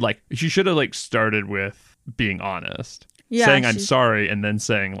maybe she should have like started with being honest, saying I'm sorry, and then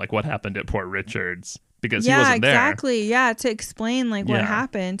saying like what happened at Port Richards, because he wasn't there. Exactly. Yeah, to explain like what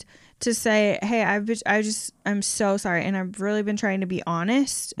happened, to say, hey, I'm so sorry, and I've really been trying to be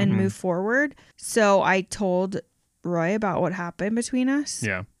honest and move forward. So I told Roy about what happened between us.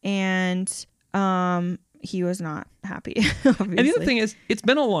 Yeah. And he was not happy, obviously. And the other thing is, it's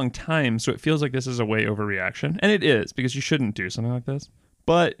been a long time, so it feels like this is a way overreaction. And it is, because you shouldn't do something like this.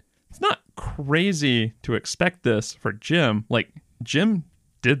 But it's not crazy to expect this for Jim. Like, Jim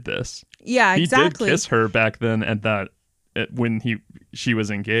did this. Yeah, exactly. He did kiss her back then at that when she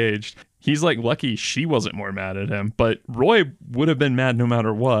was engaged. He's like lucky she wasn't more mad at him, but Roy would have been mad no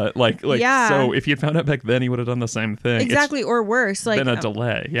matter what. So if he had found out back then, he would have done the same thing. Exactly, or worse. Like, been a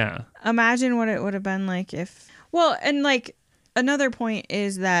delay, yeah. Imagine what it would have been like if. Well, and like another point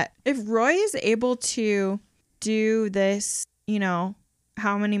is that if Roy is able to do this,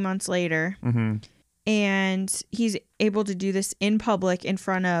 how many months later, and he's able to do this in public in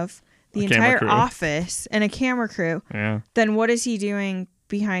front of the entire office and a camera crew, then what is he doing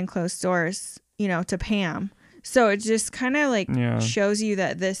behind closed doors, to Pam? So it just kind of like shows you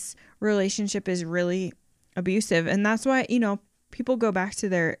that this relationship is really abusive. And that's why, people go back to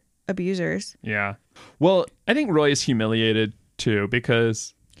their abusers. Yeah. Well, I think Roy is humiliated too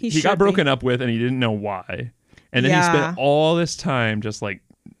because he got broken up with and he didn't know why. And then he spent all this time just like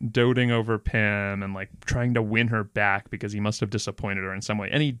doting over Pam and like trying to win her back because he must have disappointed her in some way.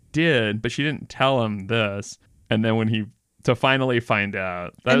 And he did, but she didn't tell him this. And then when to finally find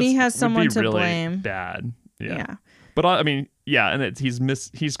out, and he has someone to really blame. Bad. Yeah. But I mean, and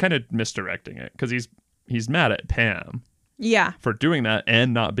he's kind of misdirecting it because he's mad at Pam. Yeah. For doing that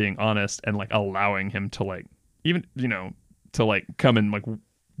and not being honest and like allowing him to like even to like come and like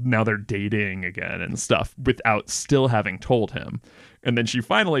now they're dating again and stuff without still having told him. And then she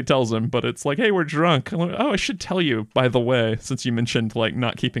finally tells him, but it's like, hey, we're drunk. I'm like, oh, I should tell you, by the way, since you mentioned like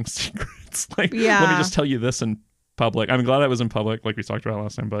not keeping secrets. Like, let me just tell you this in public. I'm glad I was in public, like we talked about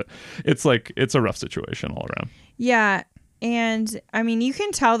last time, but it's like, it's a rough situation all around. Yeah. And I mean, you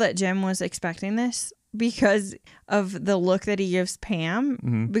can tell that Jim was expecting this because of the look that he gives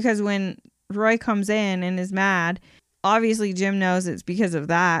Pam. Because when Roy comes in and is mad, obviously Jim knows it's because of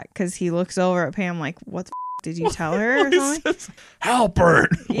that, because he looks over at Pam like, what the did you tell her? Or something?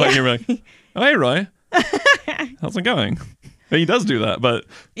 Halbert! Like, you're like, oh, hey, Roy. How's it going? And he does do that, but...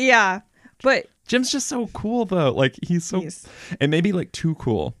 Yeah, but... Jim's just so cool, though. Like, he's and maybe, like, too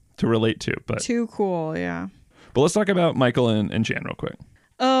cool to relate to, but... Too cool, yeah. But let's talk about Michael and Jan real quick.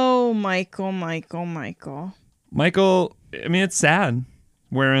 Oh, Michael. Michael, I mean, it's sad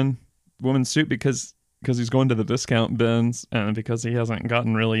wearing woman's suit because he's going to the discount bins and because he hasn't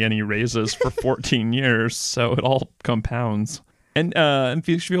gotten really any raises for 14 years. So it all compounds. And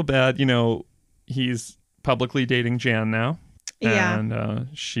you should feel bad. He's publicly dating Jan now. Yeah. And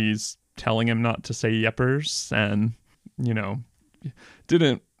she's telling him not to say yeppers and,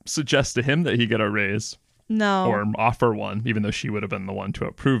 didn't suggest to him that he get a raise. No. Or offer one, even though she would have been the one to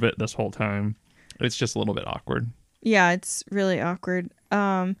approve it this whole time. It's just a little bit awkward. Yeah, it's really awkward.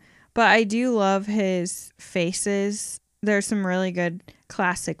 But I do love his faces. There's some really good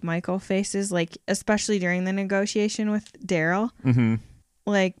classic Michael faces, like especially during the negotiation with Daryl. Mm-hmm.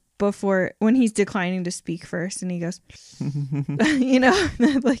 Like before, when he's declining to speak first and he goes,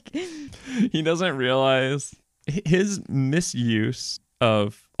 like... He doesn't realize his misuse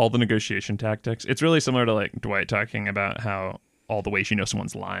of all the negotiation tactics. It's really similar to like Dwight talking about how all the ways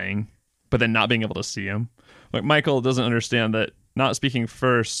someone's lying, but then not being able to see him. Like Michael doesn't understand that not speaking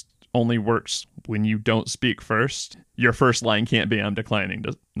first only works when you don't speak first. Your first line can't be I'm declining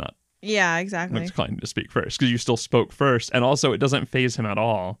to not. Yeah, exactly. I'm declining to speak first because you still spoke first, and also it doesn't faze him at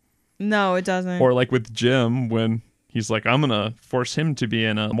all. No, it doesn't. Or like with Jim when he's like, I'm gonna force him to be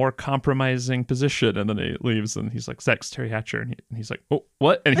in a more compromising position, and then he leaves, and he's like, "Sex, Terry Hatcher," and he's like, "Oh,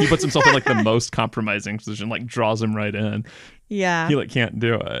 what?" And he puts himself in like the most compromising position, like draws him right in. Yeah, he like can't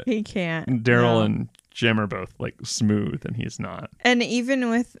do it. He can't. And Daryl and Jim are both like smooth, and he's not. And even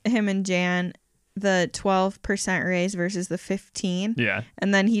with him and Jan, the 12% raise versus the 15. Yeah.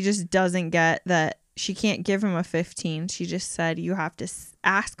 And then he just doesn't get that she can't give him a 15. She just said you have to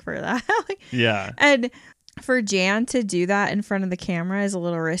ask for that. Yeah. And for Jan to do that in front of the camera is a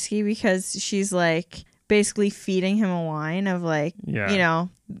little risky because she's like basically feeding him a line of like,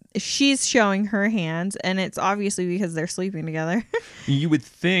 she's showing her hands, and it's obviously because they're sleeping together. You would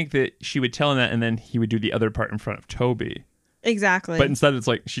think that she would tell him that, and then he would do the other part in front of Toby. Exactly. But instead it's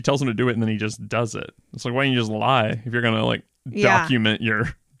like she tells him to do it and then he just does it. It's like, why don't you just lie if you're gonna like document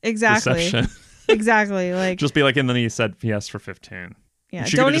your deception? Exactly. Like just be like, and then he said he asked for 15. Yeah,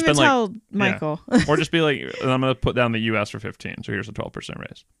 don't even tell Michael. Yeah. Or just be like, I'm gonna put down that you asked for 15, so here's a 12%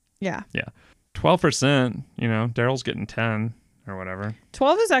 raise. Yeah. 12%, Daryl's getting 10 or whatever.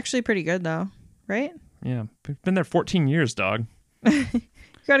 12 is actually pretty good though, right? Yeah. Been there 14 years, dog. You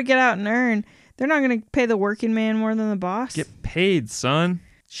gotta get out and earn. They're not going to pay the working man more than the boss. Get paid, son.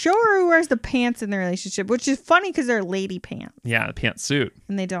 Show her who wears the pants in the relationship, which is funny because they're lady pants. Yeah, a pantsuit.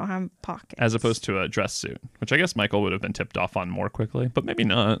 And they don't have pockets. As opposed to a dress suit, which I guess Michael would have been tipped off on more quickly, but maybe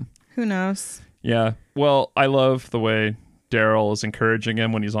not. Who knows? Yeah. Well, I love the way Daryl is encouraging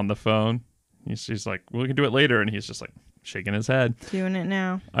him when he's on the phone. He's like, we can do it later. And he's just like, shaking his head. Doing it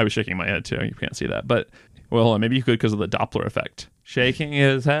now. I was shaking my head too. You can't see that. But, well, hold on. Maybe you could because of the Doppler effect. Shaking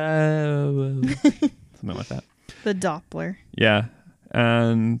his head. Something like that. The Doppler. Yeah.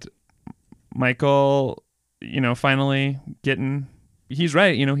 And Michael, finally getting... He's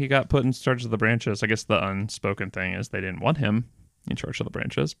right. He got put in charge of the branches. I guess the unspoken thing is they didn't want him in charge of the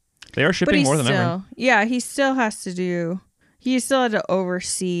branches. They are shipping more than ever. Yeah, he still has to do... He still had to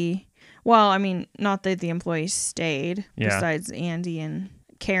oversee... Well, I mean, not that the employees stayed, besides Andy and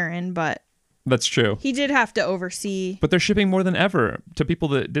Karen, but... That's true. He did have to oversee... But they're shipping more than ever to people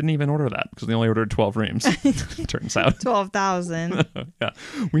that didn't even order that because they only ordered 12 reams, turns out. 12,000. Yeah.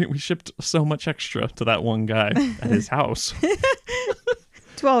 We shipped so much extra to that one guy at his house.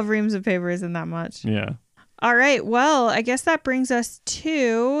 12 reams of paper isn't that much. Yeah. All right. Well, I guess that brings us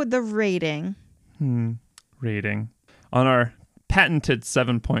to the rating. Rating. On our patented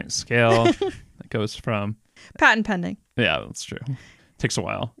 7-point scale that goes from... Patent pending. Yeah, that's true. Takes a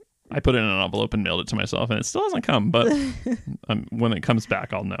while. I put it in an envelope and mailed it to myself, and it still hasn't come. But when it comes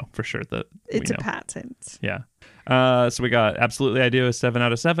back, I'll know for sure that it's a patent. Yeah. So we got Absolutely I Do is 7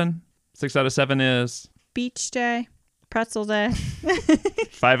 out of 7. 6 out of 7 is Beach Day, Pretzel Day.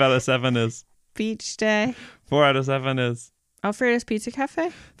 5 out of 7 is Beach Day. 4 out of 7 is Alfredo's Pizza Cafe.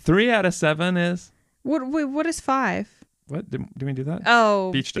 3 out of 7 is what is 5? What did we do that?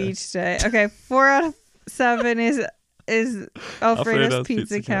 Oh, Beach Day. Okay, 4 out of 7 is Alfredo's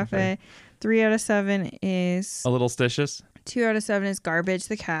Pizza Cafe. 3 out of 7 is A Little Stitious. 2 out of 7 is Garbage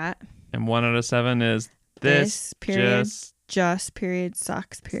the Cat. And 1 out of 7 is This period just period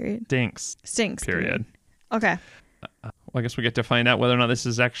sucks period stinks period. Okay. Well, I guess we get to find out whether or not this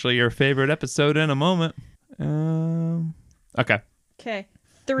is actually your favorite episode in a moment. Okay.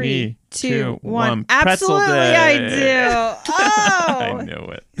 3, 2, 1. Pretzel Absolutely, Day. I do. Oh, I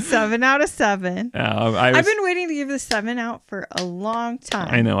knew it. 7 out of 7. I've been waiting to give this 7 out for a long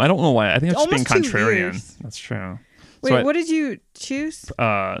time. I know. I don't know why. I think I'm just being Almost 2 contrarian. years. That's true. Wait, what did you choose?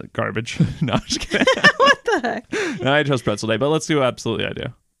 Garbage. No, I'm just kidding. What the heck? No, I chose Pretzel Day, but let's do Absolutely I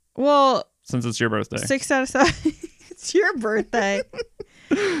Do. Well, since it's your birthday. 6 out of 7. It's your birthday.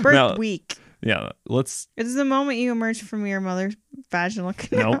 Week. Yeah, let's... It's the moment you emerge from your mother's vaginal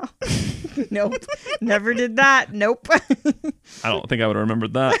canal. Nope. Nope. Never did that. Nope. I don't think I would have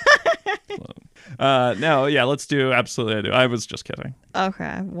remembered that. No, yeah, let's do Absolutely I Do. I was just kidding.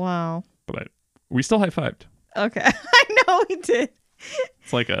 Okay, wow. But we still high-fived. Okay, I know we did.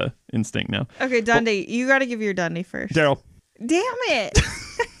 It's like a instinct now. Okay, Dundee, you got to give your Dundee first. Daryl. Damn it.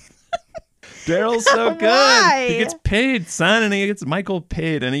 Daryl's so good. Why? He gets paid, son, and he gets Michael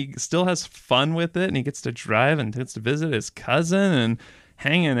paid, and he still has fun with it, and he gets to drive and gets to visit his cousin and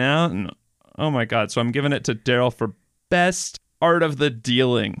hanging out, and oh my God. So I'm giving it to Daryl for best art of the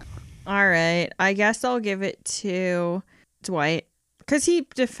dealing. All right. I guess I'll give it to Dwight because he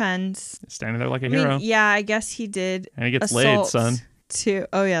defends. Standing there like a hero. Yeah, I guess he did. And he gets laid, son.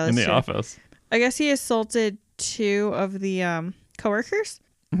 Oh, yeah, that's in the true. office. I guess he assaulted 2 of the coworkers.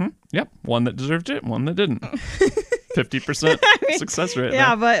 Mm-hmm. Yep. One that deserved it, one that didn't. 50% success rate.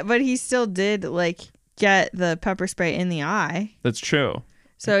 Yeah, but he still did get the pepper spray in the eye. That's true.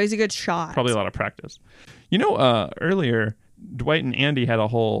 So he's a good shot. Probably a lot of practice. Earlier, Dwight and Andy had a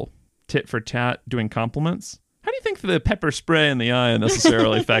whole tit for tat doing compliments. How do you think the pepper spray in the eye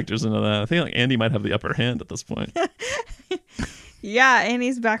necessarily factors into that? I think Andy might have the upper hand at this point. Yeah, and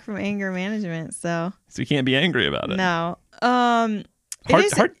he's back from anger management, so you can't be angry about it. No.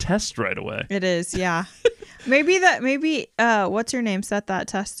 Hard test right away. It is, yeah. maybe what's her name set that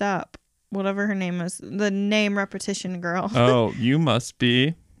test up. Whatever her name is. The name repetition girl. Oh, you must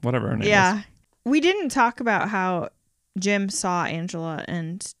be whatever her name is. Yeah. We didn't talk about how Jim saw Angela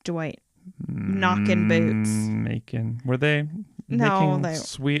and Dwight knocking boots. Were they making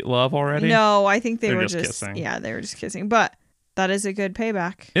sweet love already? No, I think they were just kissing. Yeah, they were just kissing. But that is a good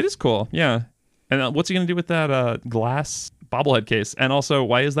payback. It is cool, yeah. And what's he going to do with that glass bobblehead case? And also,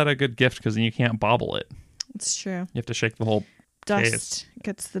 why is that a good gift? Because then you can't bobble it. It's true. You have to shake the whole dust. Case.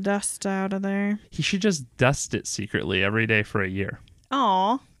 Gets the dust out of there. He should just dust it secretly every day for a year.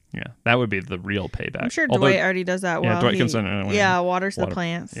 Aw. Yeah, that would be the real payback. I'm sure Dwight already does that well. Yeah, Dwight comes in and waters the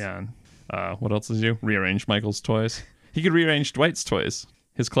plants. Yeah. What else does he do? Rearrange Michael's toys. He could rearrange Dwight's toys.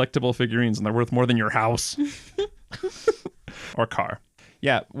 His collectible figurines, and they're worth more than your house. Or car.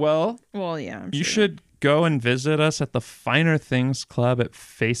 Yeah, well, yeah. You should go and visit us at the Finer Things Club at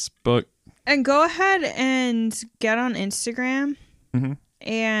Facebook. And go ahead and get on Instagram. Mm-hmm.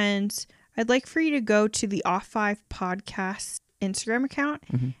 And I'd like for you to go to the Off 5 Podcast Instagram account.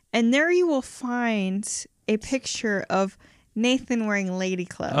 Mm-hmm. And there you will find a picture of Nathan wearing lady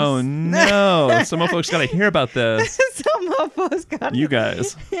clothes. Oh no! Some folks got to hear about this. Some folks got you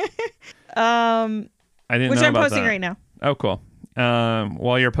guys. I didn't which know I'm about posting that. right now. Oh, cool.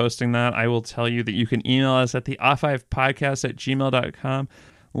 While you're posting that, I will tell you that you can email us at the off5podcast@gmail.com.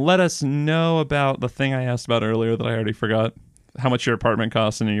 Let us know about the thing I asked about earlier that I already forgot. How much your apartment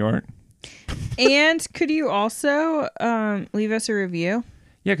costs in New York. And could you also leave us a review?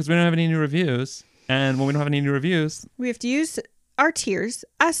 Yeah, because we don't have any new reviews. And when we don't have any new reviews, we have to use our tiers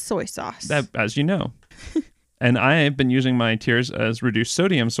as soy sauce. That, as you know. And I've been using my tiers as reduced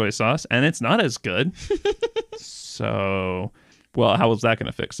sodium soy sauce, and it's not as good. So, well, how is that going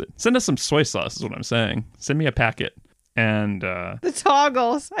to fix it? Send us some soy sauce is what I'm saying. Send me a packet. And the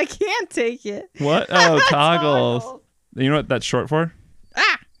toggles. I can't take it. What? Oh, toggles. You know what that's short for?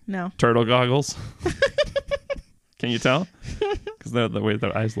 No. Turtle goggles. Can you tell? Because the way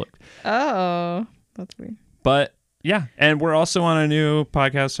their eyes look. Oh, that's weird. But yeah, and we're also on a new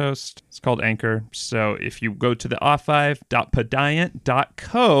podcast host. It's called Anchor. So if you go to the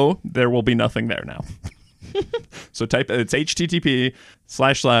off5.podiant.co, there will be nothing there now. So type it's http://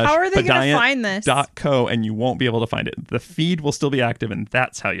 How are they going to find this? .co, and you won't be able to find it. The feed will still be active, and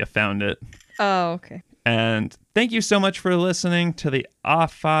that's how you found it. Oh, okay. And thank you so much for listening to the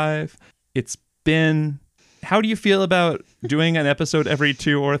Off 5. It's been... How do you feel about doing an episode every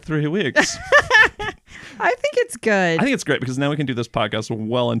 2 or 3 weeks? I think it's good. I think it's great because now we can do this podcast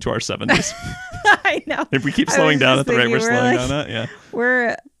well into our 70s. I know. If we keep slowing down at the rate we're slowing down at, yeah.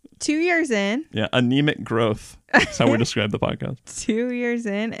 We're 2 years in. Yeah, anemic growth. That's how we describe the podcast. 2 years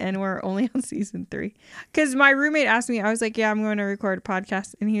in, and we're only on season 3. Because my roommate asked me, I was like, yeah, I'm going to record a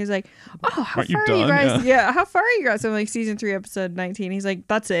podcast. And he was like, oh, how far are you guys? Yeah, how far are you guys? So I'm like, season 3, episode 19. He's like,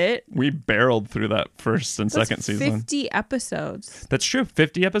 that's it? We barreled through that first and second season. 50 episodes. That's true.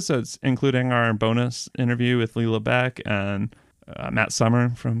 50 episodes, including our bonus interview with Leela Beck and Matt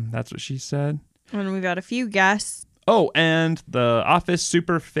Summer from That's What She Said. And we've got a few guests. Oh, and the Office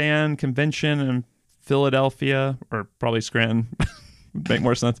Super Fan Convention in Philadelphia, or probably Scranton, would make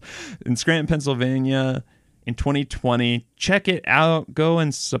more sense, in Scranton, Pennsylvania in 2020. Check it out. Go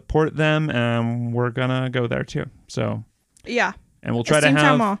and support them, and we're going to go there too. So, yeah. And we'll try to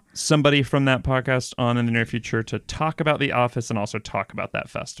have somebody from that podcast on in the near future to talk about The Office and also talk about that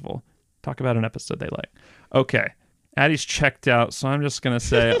festival. Talk about an episode they like. Okay. Addie's checked out, so I'm just going to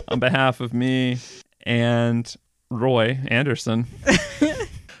say on behalf of me and Roy Anderson,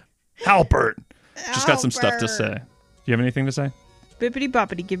 Albert, just got some stuff to say. Do you have anything to say? Bippity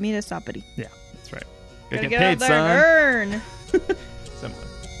boppity, give me the stoppity. Yeah, that's right. Gotta get paid, son. Earn. Simply.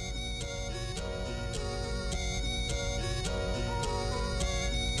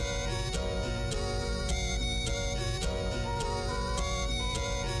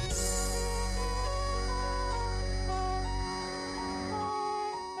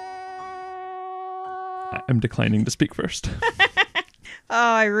 I'm declining to speak first. Oh,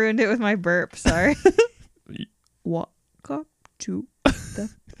 I ruined it with my burp. Sorry. Welcome to the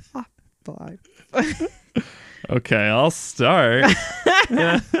Off 5. Okay, I'll start.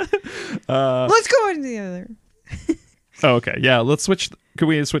 Let's go into the other. Oh, okay, yeah. Let's switch. Could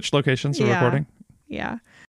we switch locations for recording? Yeah.